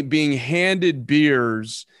already being handed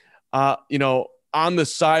beers, on the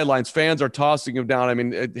sidelines. Fans are tossing them down. I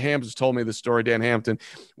mean, Hampton's told me this story, Dan Hampton,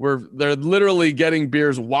 where they're literally getting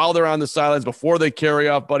beers while they're on the sidelines before they carry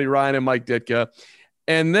off Buddy Ryan and Mike Ditka.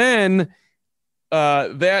 And then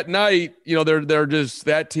that night, they're just,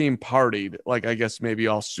 that team partied. Like, I guess maybe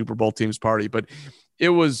all Super Bowl teams party, but it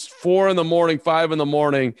was 4 a.m, 5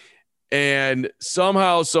 a.m. And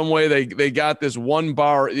somehow, some way they got this one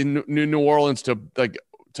bar in New Orleans to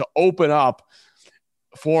open up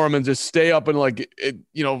for them and just stay up and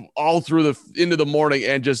all through into the morning.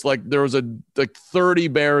 And just there was 30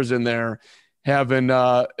 Bears in there having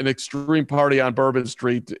an extreme party on Bourbon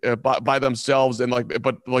Street by themselves. And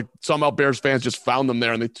but somehow Bears fans just found them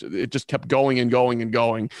there, and it just kept going and going and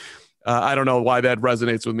going. I don't know why that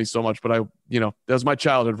resonates with me so much, but that was my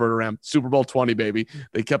childhood, Verderame. Super Bowl 20, baby.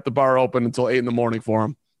 They kept the bar open until 8 a.m. for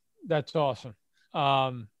them. That's awesome.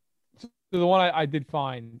 So the one I did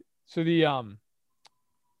find, so the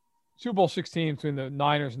Super Bowl 16 between the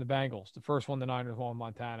Niners and the Bengals, the first one the Niners won in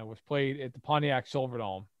Montana, was played at the Pontiac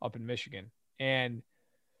Silverdome up in Michigan. And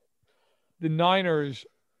the Niners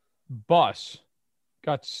bus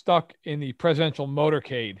got stuck in the presidential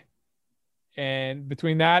motorcade. And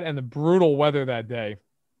between that and the brutal weather that day,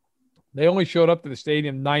 they only showed up to the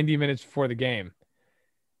stadium 90 minutes before the game.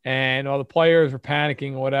 And all the players were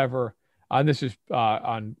panicking or whatever. And this is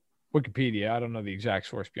on Wikipedia. I don't know the exact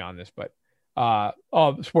source beyond this, but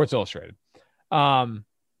Sports Illustrated.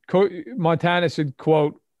 Montana said,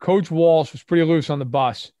 quote, Coach Walsh was pretty loose on the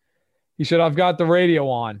bus. He said, I've got the radio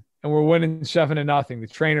on and we're winning 7-0. The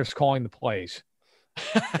trainer's calling the plays.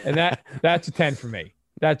 And that's a 10 for me.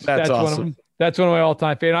 That's awesome. That's one of my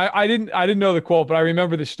all-time favorites. I didn't know the quote, but I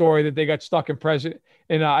remember the story that they got stuck in I think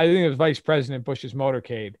it was Vice President Bush's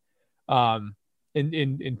motorcade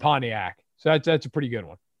in Pontiac. So that's a pretty good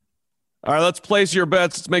one. All right, let's place your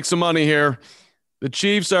bets. Let's make some money here. The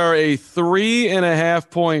Chiefs are a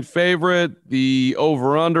 3.5-point favorite. The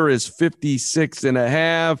over-under is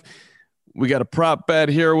 56.5. We got a prop bet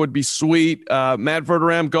here. Would be sweet. Matt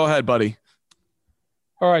Verderame, go ahead, buddy.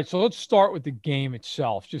 All right, so let's start with the game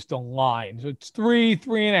itself, just the line. So it's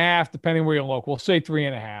 3.5, depending where you look. We'll say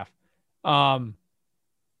 3.5.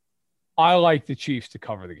 I like the Chiefs to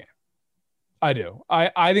cover the game. I do.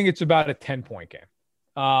 I think it's about a 10-point game.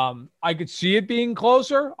 I could see it being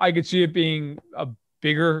closer. I could see it being a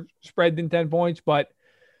bigger spread than 10 points. But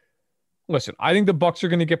listen, I think the Bucs are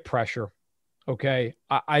going to get pressure. Okay,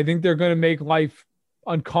 I think they're going to make life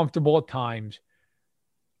uncomfortable at times.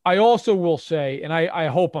 I also will say, and I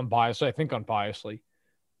hope I'm biased, I think unbiasedly,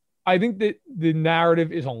 I think that the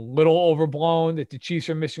narrative is a little overblown, that the Chiefs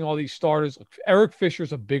are missing all these starters. Eric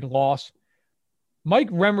Fisher's a big loss. Mike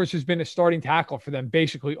Remmers has been a starting tackle for them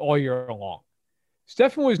basically all year long.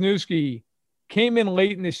 Stefan Wisniewski came in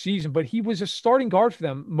late in this season, but he was a starting guard for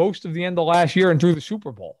them most of the end of last year and through the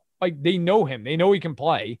Super Bowl. Like, they know him. They know he can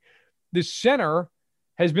play. The center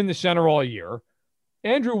has been the center all year.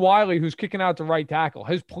 Andrew Wiley, who's kicking out the right tackle,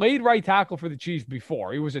 has played right tackle for the Chiefs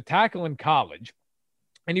before. He was a tackle in college,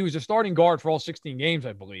 and he was a starting guard for all 16 games,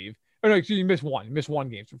 I believe. Oh, no, excuse me, he missed one. He missed one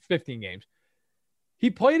game, so 15 games. He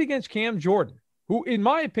played against Cam Jordan, who, in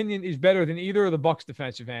my opinion, is better than either of the Bucs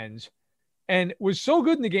defensive ends, and was so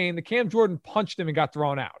good in the game that Cam Jordan punched him and got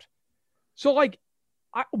thrown out. So,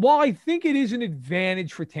 while I think it is an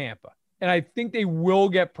advantage for Tampa, and I think they will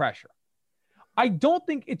get pressure, I don't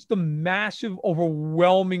think it's the massive,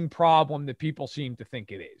 overwhelming problem that people seem to think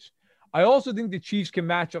it is. I also think the Chiefs can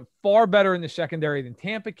match up far better in the secondary than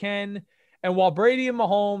Tampa can. And while Brady and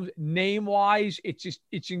Mahomes, name-wise, it's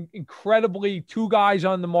incredibly two guys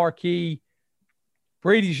on the marquee,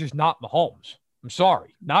 Brady's just not Mahomes. I'm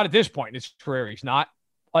sorry. Not at this point in his career. He's not.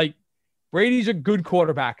 Brady's a good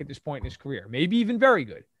quarterback at this point in his career, maybe even very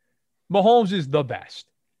good. Mahomes is the best.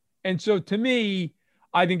 And so to me,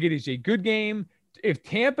 I think it is a good game. If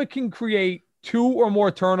Tampa can create 2 or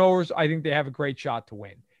more turnovers, I think they have a great shot to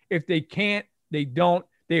win. If they can't, they don't.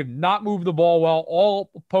 They have not moved the ball well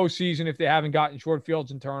all postseason if they haven't gotten short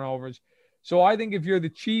fields and turnovers. So I think if you're the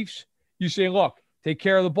Chiefs, you say, look, take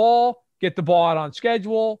care of the ball, get the ball out on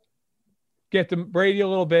schedule, get to Brady a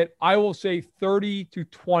little bit. I will say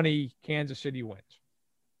 30-20 Kansas City wins.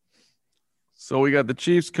 So we got the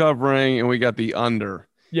Chiefs covering and we got the under.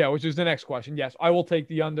 Yeah, which is the next question. Yes, I will take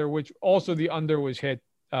the under, which also the under was hit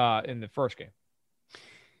in the first game.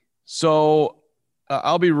 So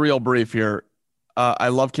I'll be real brief here. I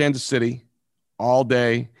love Kansas City all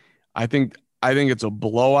day. I think it's a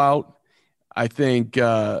blowout. I don't think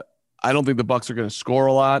the Bucs are going to score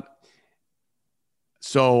a lot.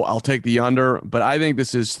 So I'll take the under, but I think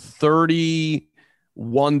this is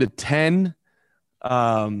 31-10.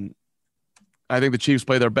 I think the Chiefs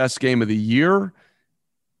play their best game of the year,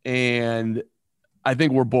 and I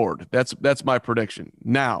think we're bored. That's my prediction.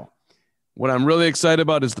 Now, what I'm really excited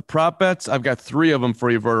about is the prop bets. I've got 3 of them for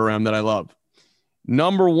you, Verderam, that I love.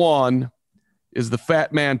 Number 1 is the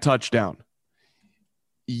Fat Man touchdown.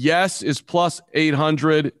 Yes is plus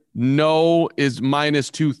 800. No is minus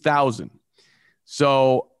 2,000.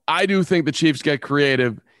 So I do think the Chiefs get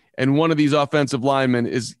creative, and one of these offensive linemen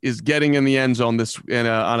is getting in the end zone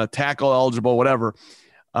on a tackle eligible, whatever.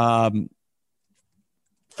 Fat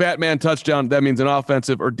Man touchdown. That means an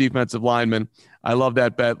offensive or defensive lineman. I love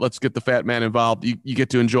that bet. Let's get the Fat Man involved. You get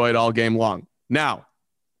to enjoy it all game long. Now,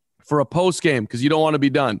 for a post game, because you don't want to be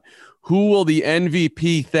done, who will the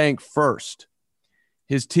MVP thank first?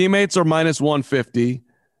 His teammates are minus 150.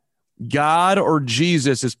 God or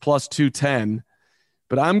Jesus is plus 210.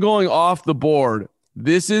 But I'm going off the board.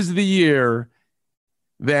 This is the year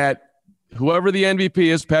that whoever the MVP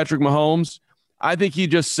is, Patrick Mahomes, I think he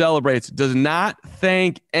just celebrates. Does not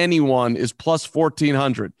thank anyone is plus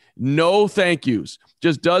 1,400. No thank yous.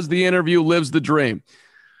 Just does the interview, lives the dream.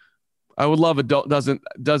 I would love it. Doesn't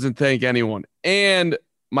thank anyone. And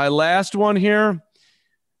my last one here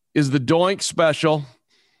is the Doink special.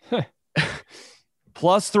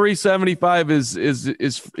 Plus 375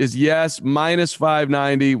 is yes. Minus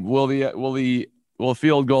 590. Will a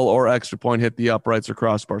field goal or extra point hit the uprights or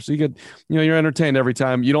crossbar? So you're entertained every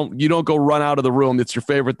time. You don't go run out of the room. It's your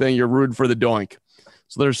favorite thing. You're rooting for the Doink.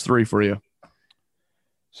 So there's 3 for you.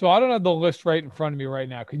 So I don't have the list right in front of me right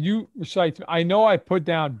now. Can you recite? I know I put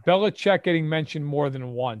down Belichick getting mentioned more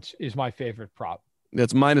than once is my favorite prop.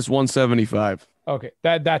 That's minus 175. Okay,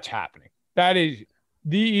 that's happening. That is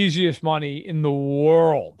the easiest money in the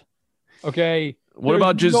world. Okay. What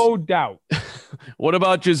about no doubt. What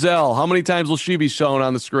about Giselle? How many times will she be shown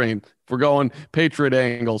on the screen? If we're going Patriot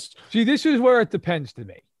angles. See, this is where it depends to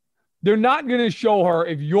me. They're not going to show her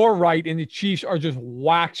if you're right and the Chiefs are just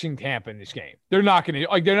waxing Tampa in this game. They're not going to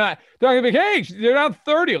they're not going to be, hey, they're not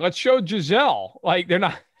 30. Let's show Giselle. Like they're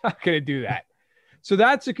not going to do that. So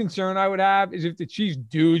that's a concern I would have is if the Chiefs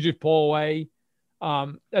do just pull away.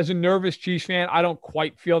 As a nervous Chiefs fan, I don't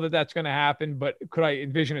quite feel that that's going to happen, but could I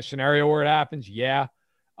envision a scenario where it happens? Yeah.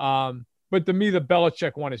 But to me, the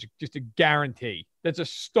Belichick one is just a guarantee. That's a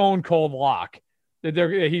stone cold lock that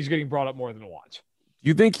he's getting brought up more than once.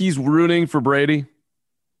 You think he's rooting for Brady?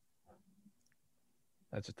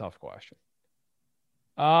 That's a tough question.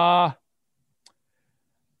 I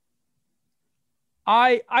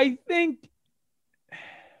think.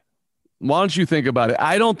 Why don't you think about it?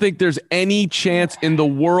 I don't think there's any chance in the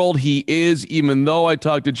world he is, even though I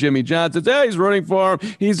talked to Jimmy Johnson. Hey, he's rooting for him.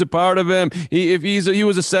 He's a part of him. He was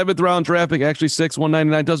a 7th round draft pick, actually 6,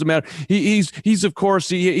 199, doesn't matter. He's of course,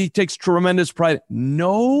 he takes tremendous pride.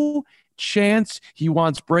 No chance he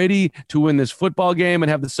wants Brady to win this football game and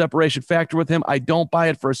have the separation factor with him. I don't buy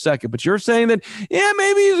it for a second. But you're saying that, yeah,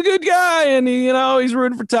 maybe he's a good guy and he's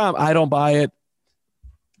rooting for Tom. I don't buy it.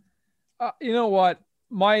 You know what?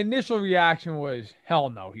 My initial reaction was, hell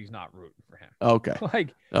no, he's not rooting for him. Okay.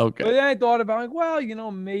 Okay. But then I thought about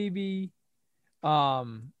maybe.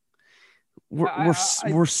 We're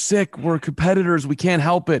sick. We're competitors. We can't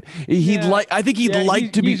help it. He's going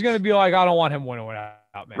to be like, I don't want him winning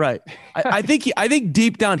out, man. Right. I think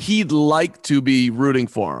deep down he'd like to be rooting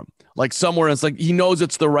for him. Like somewhere it's like he knows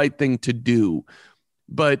it's the right thing to do.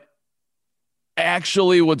 But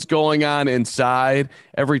actually what's going on inside,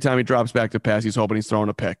 every time he drops back to pass, he's hoping he's throwing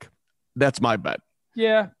a pick. That's my bet.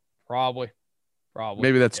 Yeah, probably.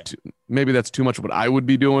 Maybe that's too much of what I would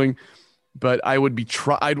be doing, but I would be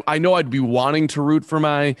I know I'd be wanting to root for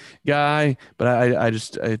my guy, but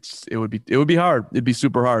it would be hard. It'd be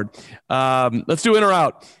super hard. Let's do in or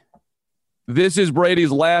out. This is Brady's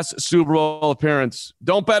last Super Bowl appearance.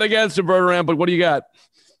 Don't bet against him, Verderam, but what do you got?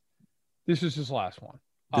 This is his last one.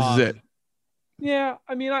 This is it. Yeah,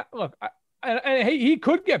 I mean, he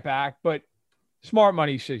could get back, but smart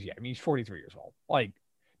money says, yeah. I mean, he's 43 years old. Like,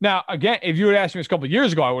 now, again, if you had asked me this a couple of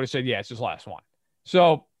years ago, I would have said, yeah, it's his last one.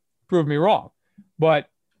 So, prove me wrong. But,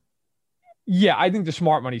 yeah, I think the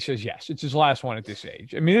smart money says, yes, it's his last one at this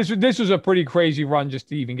age. I mean, this was a pretty crazy run just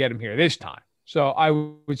to even get him here this time. So, I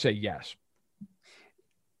would say yes.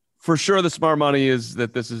 For sure, the smart money is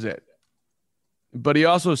that this is it. But he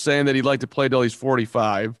also is saying that he'd like to play till he's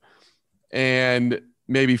 45. And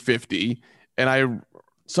maybe 50. And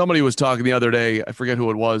somebody was talking the other day, I forget who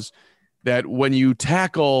it was, that when you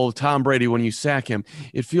tackle Tom Brady, when you sack him,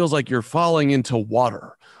 it feels like you're falling into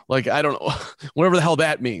water. Like, I don't know, whatever the hell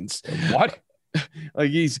that means. What?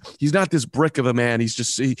 Like he's not this brick of a man. He's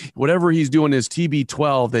just whatever he's doing is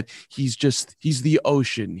TB12. That he's the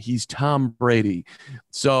ocean. He's Tom Brady.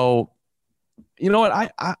 So, you know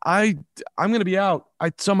what? I'm gonna be out.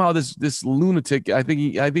 Somehow this lunatic. I think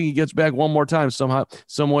he gets back one more time somehow,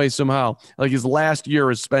 some way, somehow. Like his last year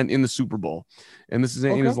is spent in the Super Bowl, and this is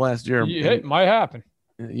in his last year. Yeah, it might happen.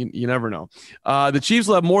 You never know. The Chiefs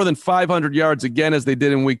will have more than 500 yards again, as they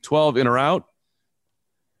did in Week 12. In or out?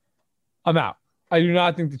 I'm out. I do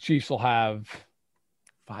not think the Chiefs will have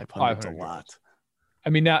 500. A lot. I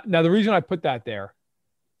mean, now the reason I put that there,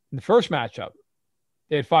 in the first matchup,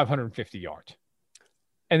 they had 550 yards.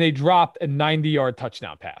 And they dropped a 90-yard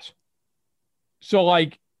touchdown pass. So,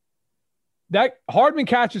 like, that Hardman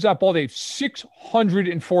catches that ball. They have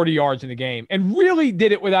 640 yards in the game and really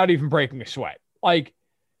did it without even breaking a sweat. Like,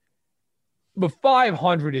 but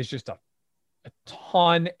 500 is just a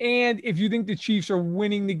ton. And if you think the Chiefs are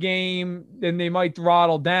winning the game, then they might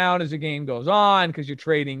throttle down as the game goes on because you're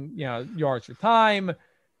trading, yards for time.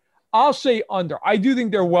 I'll say under. I do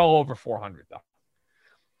think they're well over 400, though.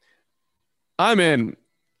 I'm in.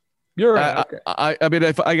 You're in. Okay. I mean,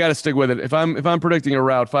 if I got to stick with it. If I'm predicting a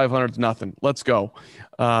route, 500 is nothing. Let's go.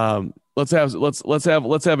 Let's have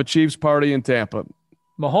a Chiefs party in Tampa.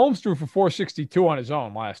 Mahomes threw for 462 on his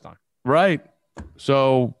own last time. Right.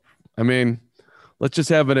 So, I mean, let's just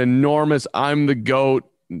have an enormous I'm the GOAT.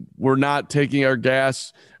 We're not taking our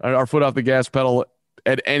foot off the gas pedal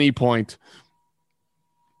at any point.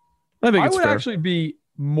 I think it's fair. Actually be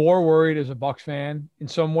more worried as a Bucs fan in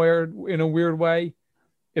a weird way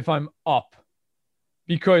if I'm up.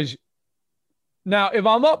 Because now if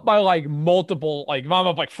I'm up by like multiple, like if I'm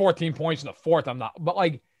up like 14 points in the fourth, I'm not. But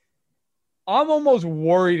like I'm almost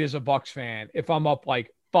worried as a Bucs fan if I'm up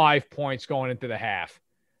like 5 points going into the half.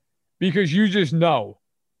 Because you just know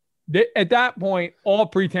that at that point, all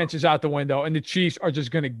pretense is out the window and the Chiefs are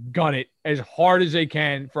just going to gun it as hard as they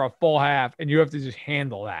can for a full half. And you have to just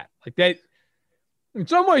handle that. Like that, in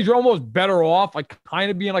some ways, you're almost better off, like kind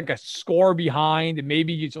of being like a score behind and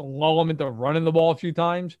maybe you just lull them into running the ball a few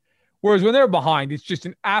times. Whereas when they're behind, it's just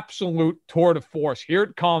an absolute tour de force. Here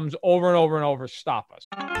it comes over and over and over. Stop us.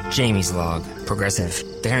 Jamie's log.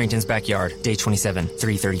 Progressive. The Harrington's backyard. Day 27.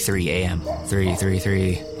 3:33 a.m.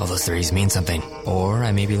 333. All those threes mean something. Or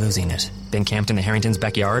I may be losing it. Been camped in the Harrington's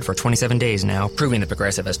backyard for 27 days now, proving that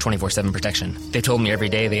Progressive has 24/7 protection. They told me every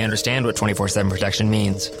day they understand what 24/7 protection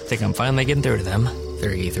means. Think I'm finally getting through to them.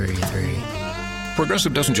 333.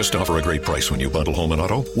 Progressive doesn't just offer a great price when you bundle home and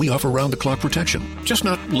auto. We offer round-the-clock protection, just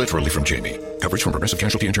not literally from Jamie. Coverage from Progressive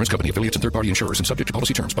Casualty Insurance Company, affiliates, and third-party insurers, and subject to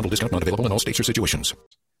policy terms. Bundle discount not available in all states or situations.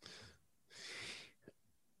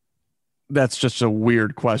 That's just a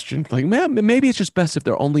weird question. Like, man, maybe it's just best if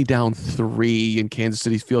they're only down 3 and Kansas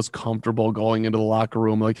City feels comfortable going into the locker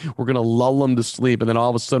room. Like, we're going to lull them to sleep, and then all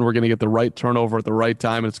of a sudden we're going to get the right turnover at the right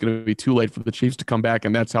time, and it's going to be too late for the Chiefs to come back,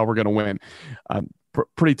 and that's how we're going to win.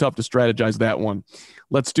 Pretty tough to strategize that one.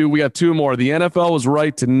 We got 2 more. The NFL was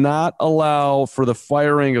right to not allow for the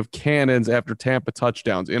firing of cannons after Tampa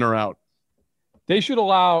touchdowns. In or out? They should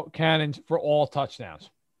allow cannons for all touchdowns.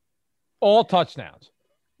 All touchdowns.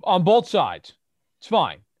 On both sides. It's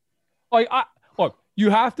fine. Look,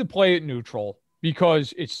 you have to play it neutral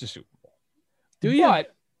because it's the Super Bowl. Do you?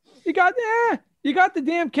 But you got the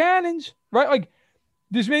damn cannons, right? Like,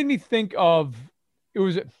 this made me think of,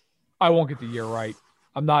 I won't get the year right.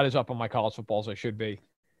 I'm not as up on my college football as I should be.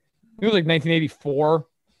 It was like 1984.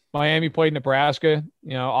 Miami played Nebraska.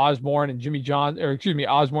 Osborne and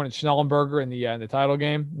Osborne and Schnellenberger in the title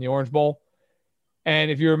game, in the Orange Bowl.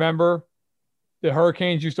 And if you remember, the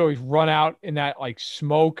Hurricanes used to always run out in that like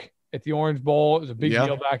smoke at the Orange Bowl. It was a big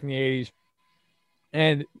deal back in the 80s.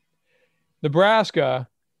 And Nebraska,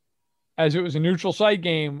 as it was a neutral site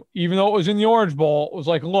game, even though it was in the Orange Bowl, was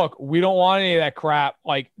like, look, we don't want any of that crap.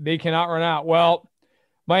 Like, they cannot run out. Well,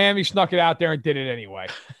 Miami snuck it out there and did it anyway.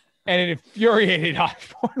 And it infuriated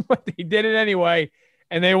Osborne, but they did it anyway,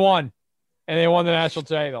 and they won. And they won the national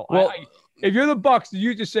title. Well, if you're the Bucs,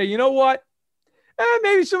 you just say, you know what?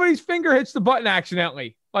 Maybe somebody's finger hits the button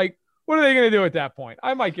accidentally. Like, what are they going to do at that point?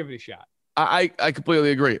 I might give it a shot. I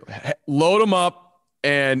completely agree. Load them up.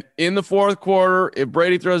 And in the fourth quarter, if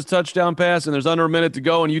Brady throws a touchdown pass and there's under a minute to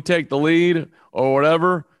go and you take the lead or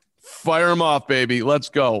whatever, fire them off, baby. Let's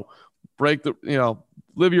go.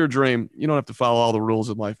 Live your dream. You don't have to follow all the rules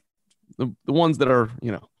in life. The ones that are,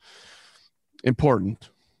 important.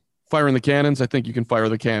 Firing the cannons, I think you can fire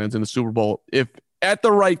the cannons in the Super Bowl if at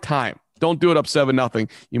the right time. Don't do it up 7-0.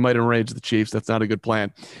 You might enrage the Chiefs. That's not a good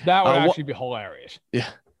plan. That would actually be hilarious. Yeah.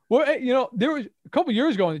 Well, there was a couple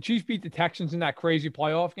years ago when the Chiefs beat the Texans in that crazy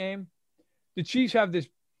playoff game. The Chiefs have this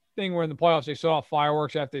thing where in the playoffs they set off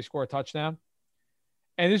fireworks after they score a touchdown.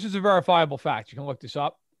 And this is a verifiable fact. You can look this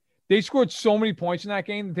up. They scored so many points in that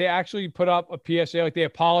game that they actually put up a PSA, like they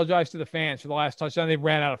apologized to the fans for the last touchdown. They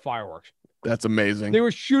ran out of fireworks. That's amazing. They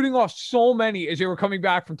were shooting off so many as they were coming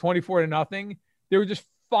back from 24-0. They were just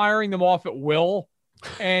firing them off at will.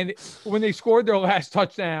 And when they scored their last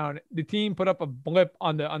touchdown, the team put up a blip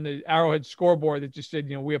on the Arrowhead scoreboard that just said,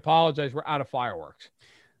 we apologize. We're out of fireworks.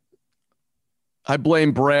 I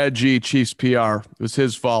blame Brad G, Chiefs PR. It was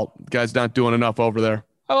his fault. The guy's not doing enough over there.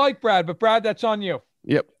 I like Brad, but Brad, that's on you.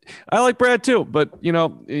 Yep. I like Brad too, but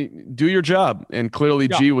do your job. And clearly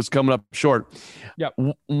G was coming up short. Yep.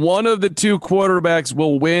 One of the two quarterbacks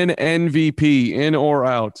will win MVP, in or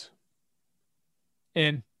out.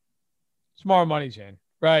 In. Smart money's in,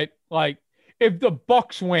 right? Like, if the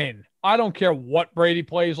Bucs win, I don't care what Brady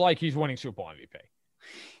plays like, he's winning Super Bowl MVP.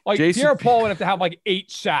 Like, Pierre Paul would have to have like 8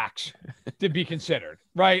 sacks to be considered,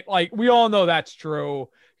 right? Like, we all know that's true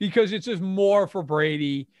because it's just more for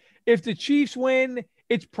Brady. If the Chiefs win,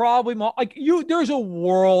 it's probably more like there's a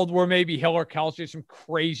world where maybe Hill or Kelce has some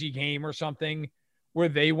crazy game or something where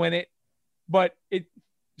they win it, but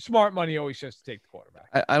smart money always says to take the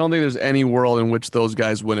quarterback. I don't think there's any world in which those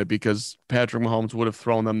guys win it because Patrick Mahomes would have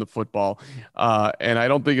thrown them the football. And I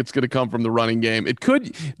don't think it's going to come from the running game. It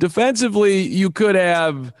could defensively, you could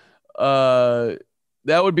have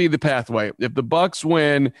that would be the pathway. If the Bucs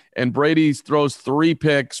win and Brady throws 3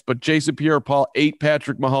 picks, but Jason Pierre-Paul 8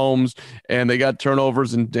 Patrick Mahomes, and they got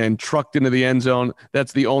turnovers and trucked into the end zone,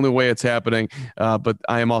 that's the only way it's happening. But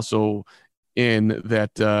I am also in that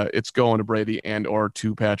it's going to Brady and or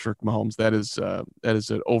to Patrick Mahomes. That is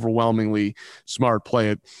an overwhelmingly smart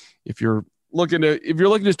play. If you're looking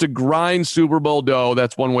just to grind Super Bowl dough,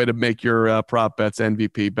 that's one way to make your prop bets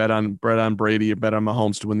MVP. Bet on Brady or bet on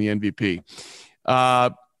Mahomes to win the MVP.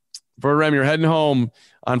 Verderame, you're heading home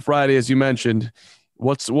on Friday, as you mentioned.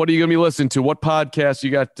 What are you going to be listening to? What podcast you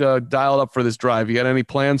got dialed up for this drive? You got any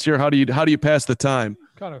plans here? How do you pass the time?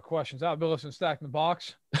 Kind of questions. I'll be listening to Stack in the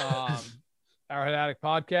Box. Arrowhead Addict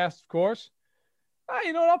podcast, of course.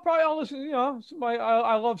 You know what? I'll listen.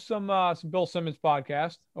 I love some Bill Simmons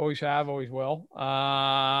podcast. Always have, always will.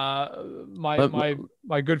 My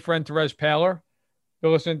good friend Therese Paler.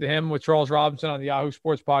 Been listening to him with Charles Robinson on the Yahoo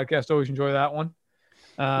Sports podcast. Always enjoy that one.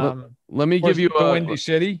 Let me give you a Windy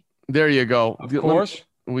City. There you go. Of course.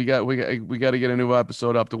 We got to get a new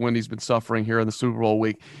episode up. The Windy's been suffering here in the Super Bowl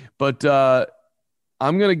week, but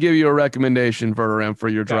I'm going to give you a recommendation, Verderame, for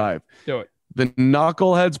your drive. Do it. The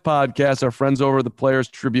Knuckleheads podcast, our friends over at the Players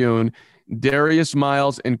Tribune, Darius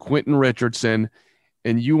Miles and Quentin Richardson,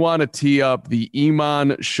 and you want to tee up the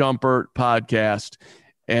Iman Shumpert podcast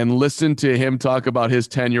and listen to him talk about his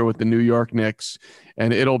tenure with the New York Knicks,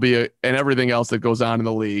 and it'll be and everything else that goes on in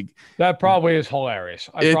the league. That probably is hilarious.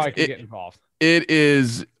 I probably could get involved.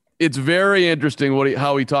 It's very interesting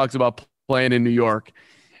how he talks about playing in New York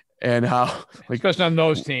and how, especially on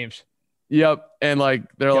those teams. Yep, and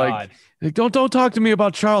they're like, don't talk to me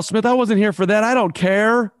about Charles Smith. I wasn't here for that. I don't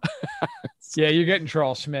care. Yeah, you're getting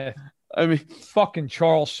Charles Smith. I mean, fucking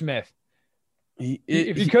Charles Smith.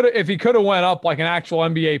 If he could have went up like an actual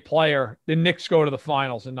NBA player, the Knicks go to the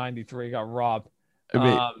finals in '93. Got robbed.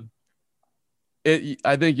 I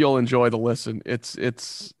think you'll enjoy the listen. It's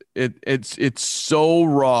so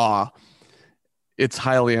raw. It's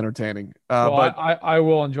highly entertaining. But I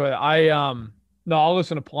will enjoy that. I'll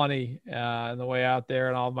listen to plenty on the way out there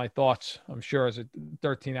and all my thoughts. I'm sure it's a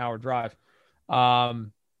 13-hour drive.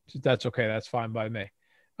 That's okay. That's fine by me.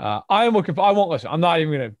 I won't listen. I'm not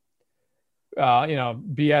even going to.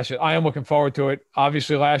 BS it. I am looking forward to it.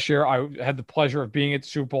 Obviously, last year I had the pleasure of being at the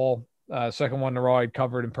Super Bowl, second one in a row I'd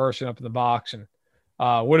covered in person up in the box, and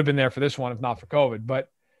would have been there for this one if not for COVID. But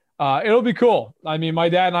it'll be cool. I mean, my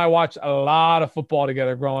dad and I watched a lot of football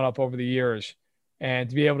together growing up over the years, and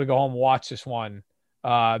to be able to go home and watch this one,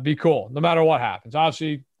 be cool. No matter what happens.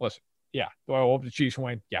 Obviously, listen, yeah. Do I hope the Chiefs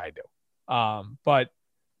win? Yeah, I do. But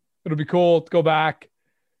it'll be cool to go back,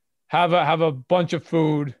 have a bunch of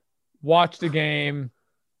food. Watch the game,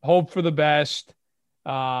 hope for the best.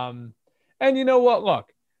 And you know what?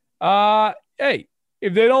 Look, hey,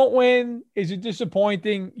 if they don't win, is it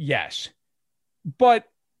disappointing? Yes. But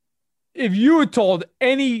if you had told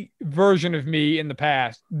any version of me in the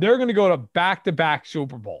past, they're going to go to back-to-back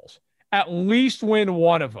Super Bowls, at least win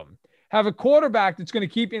one of them, have a quarterback that's going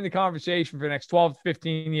to keep you in the conversation for the next 12 to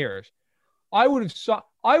 15 years, I would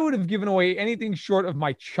have given away anything short of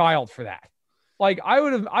my child for that. Like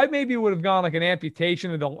I maybe would have gone like an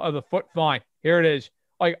amputation of the foot. Fine. Here it is.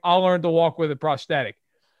 Like I'll learn to walk with a prosthetic.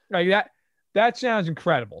 Like that sounds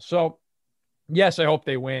incredible. So yes, I hope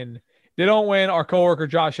they win. If they don't win, our coworker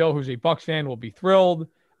Josh Hill, who's a Bucs fan, will be thrilled.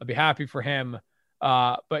 I'll be happy for him.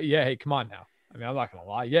 But yeah, hey, come on now. I mean, I'm not going to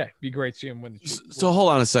lie. Yeah, it'd be great to see him win the Chiefs. So hold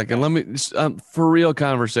on a second. Let me for real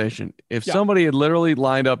conversation. If somebody had literally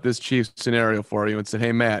lined up this Chiefs scenario for you and said,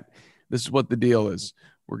 "Hey, Matt, this is what the deal is.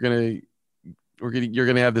 You're going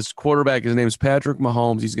to have this quarterback. His name is Patrick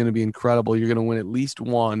Mahomes. He's going to be incredible. You're going to win at least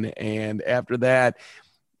one. And after that,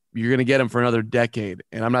 you're going to get him for another decade.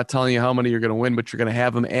 And I'm not telling you how many you're going to win, but you're going to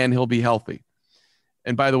have him and he'll be healthy.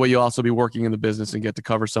 And by the way, you'll also be working in the business and get to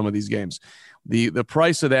cover some of these games. The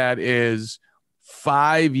price of that is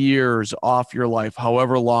 5 years off your life,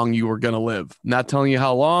 however long you were going to live. Not telling you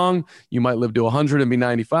how long. You might live to 100 and be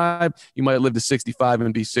 95. You might live to 65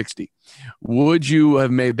 and be 60. Would you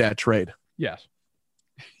have made that trade? Yes.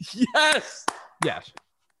 Yes. Yes.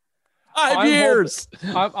 5 years.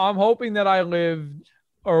 I'm hoping that I lived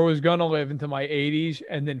or was going to live into my 80s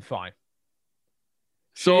and then fine.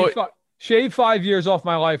 So shave 5 years off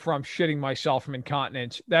my life where I'm shitting myself from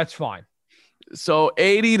incontinence. That's fine. So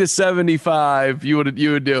 80 to 75, you would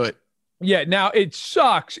do it. Yeah. Now it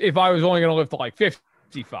sucks if I was only going to live to like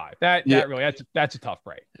 55. That really, that's a tough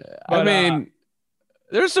break. But, I mean,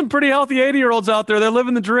 there's some pretty healthy 80-year-olds out there. They're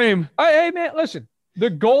living the dream. Hey man, listen, the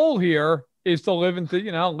goal here is to live into,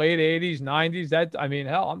 late 80s, 90s.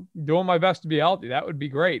 Hell, I'm doing my best to be healthy. That would be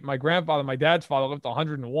great. My grandfather, my dad's father lived to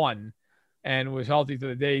 101 and was healthy to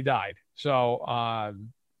the day he died. So,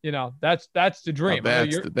 that's the dream.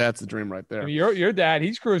 That's the dream right there. Your dad,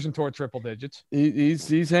 he's cruising toward triple digits.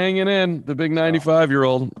 He's hanging in, the big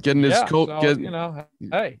 95-year-old, getting his coat.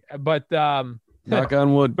 Hey, but knock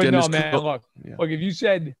on wood. But no, man, look, if you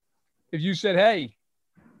said, hey,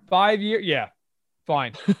 5 years, yeah,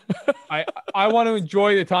 fine. I want to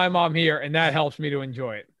enjoy the time I'm here, and that helps me to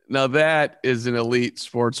enjoy it. Now that is an elite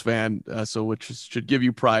sports fan, which should give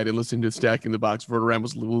you pride in listening to Stacking the Box. Verderame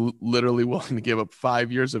was literally willing to give up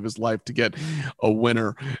 5 years of his life to get a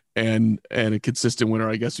winner and a consistent winner.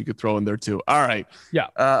 I guess you could throw in there too. All right.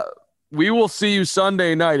 Yeah. We will see you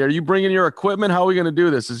Sunday night. Are you bringing your equipment? How are we going to do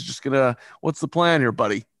this? Is it just what's the plan here,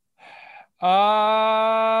 buddy? Well,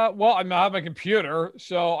 I have my computer,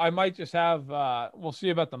 so I might just have, we'll see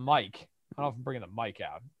about the mic. I don't know if I'm bringing the mic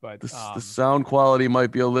out, but the sound quality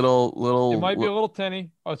might be a little. It might be a little tinny.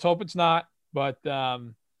 Let's hope it's not. But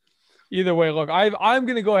either way, look, I'm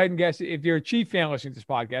going to go ahead and guess if you're a Chief fan listening to this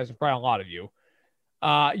podcast, and probably a lot of you,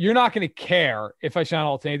 you're not going to care if I sound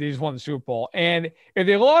all tinny. They just won the Super Bowl, and if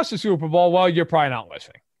they lost the Super Bowl, well, you're probably not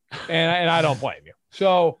listening, and I don't blame you.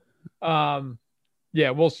 So,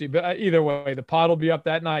 yeah, we'll see. But either way, the pod will be up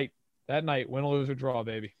that night. Win or lose or draw,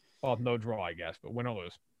 baby. Well, no draw, I guess, but win or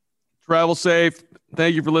lose. Travel safe.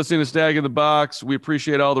 Thank you for listening to Stacking the Box. We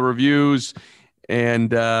appreciate all the reviews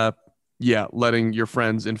and, letting your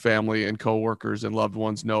friends and family and coworkers and loved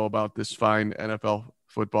ones know about this fine NFL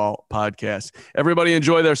football podcast. Everybody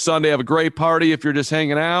enjoy their Sunday. Have a great party. If you're just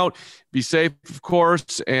hanging out, be safe, of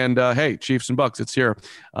course. And hey, Chiefs and Bucks, it's here.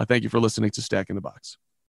 Thank you for listening to Stacking the Box.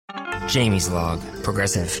 Jamie's log.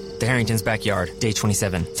 Progressive. The Harrington's backyard. Day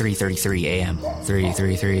 27, 3:33 a.m.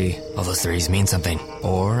 333. All those threes mean something.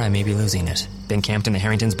 Or I may be losing it. Been camped in the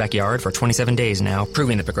Harrington's backyard for 27 days now,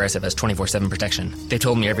 proving that Progressive has 24/7 protection. They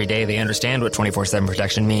told me every day they understand what 24/7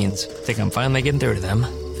 protection means. Think I'm finally getting through to them.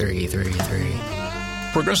 333.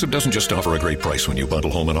 Progressive doesn't just offer a great price when you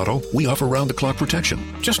bundle home and auto. We offer round-the-clock protection.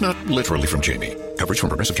 Just not literally from Jamie. Coverage from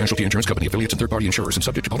Progressive Casualty Insurance Company, affiliates, and third-party insurers and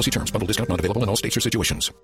subject to policy terms. Bundle discount not available in all states or situations.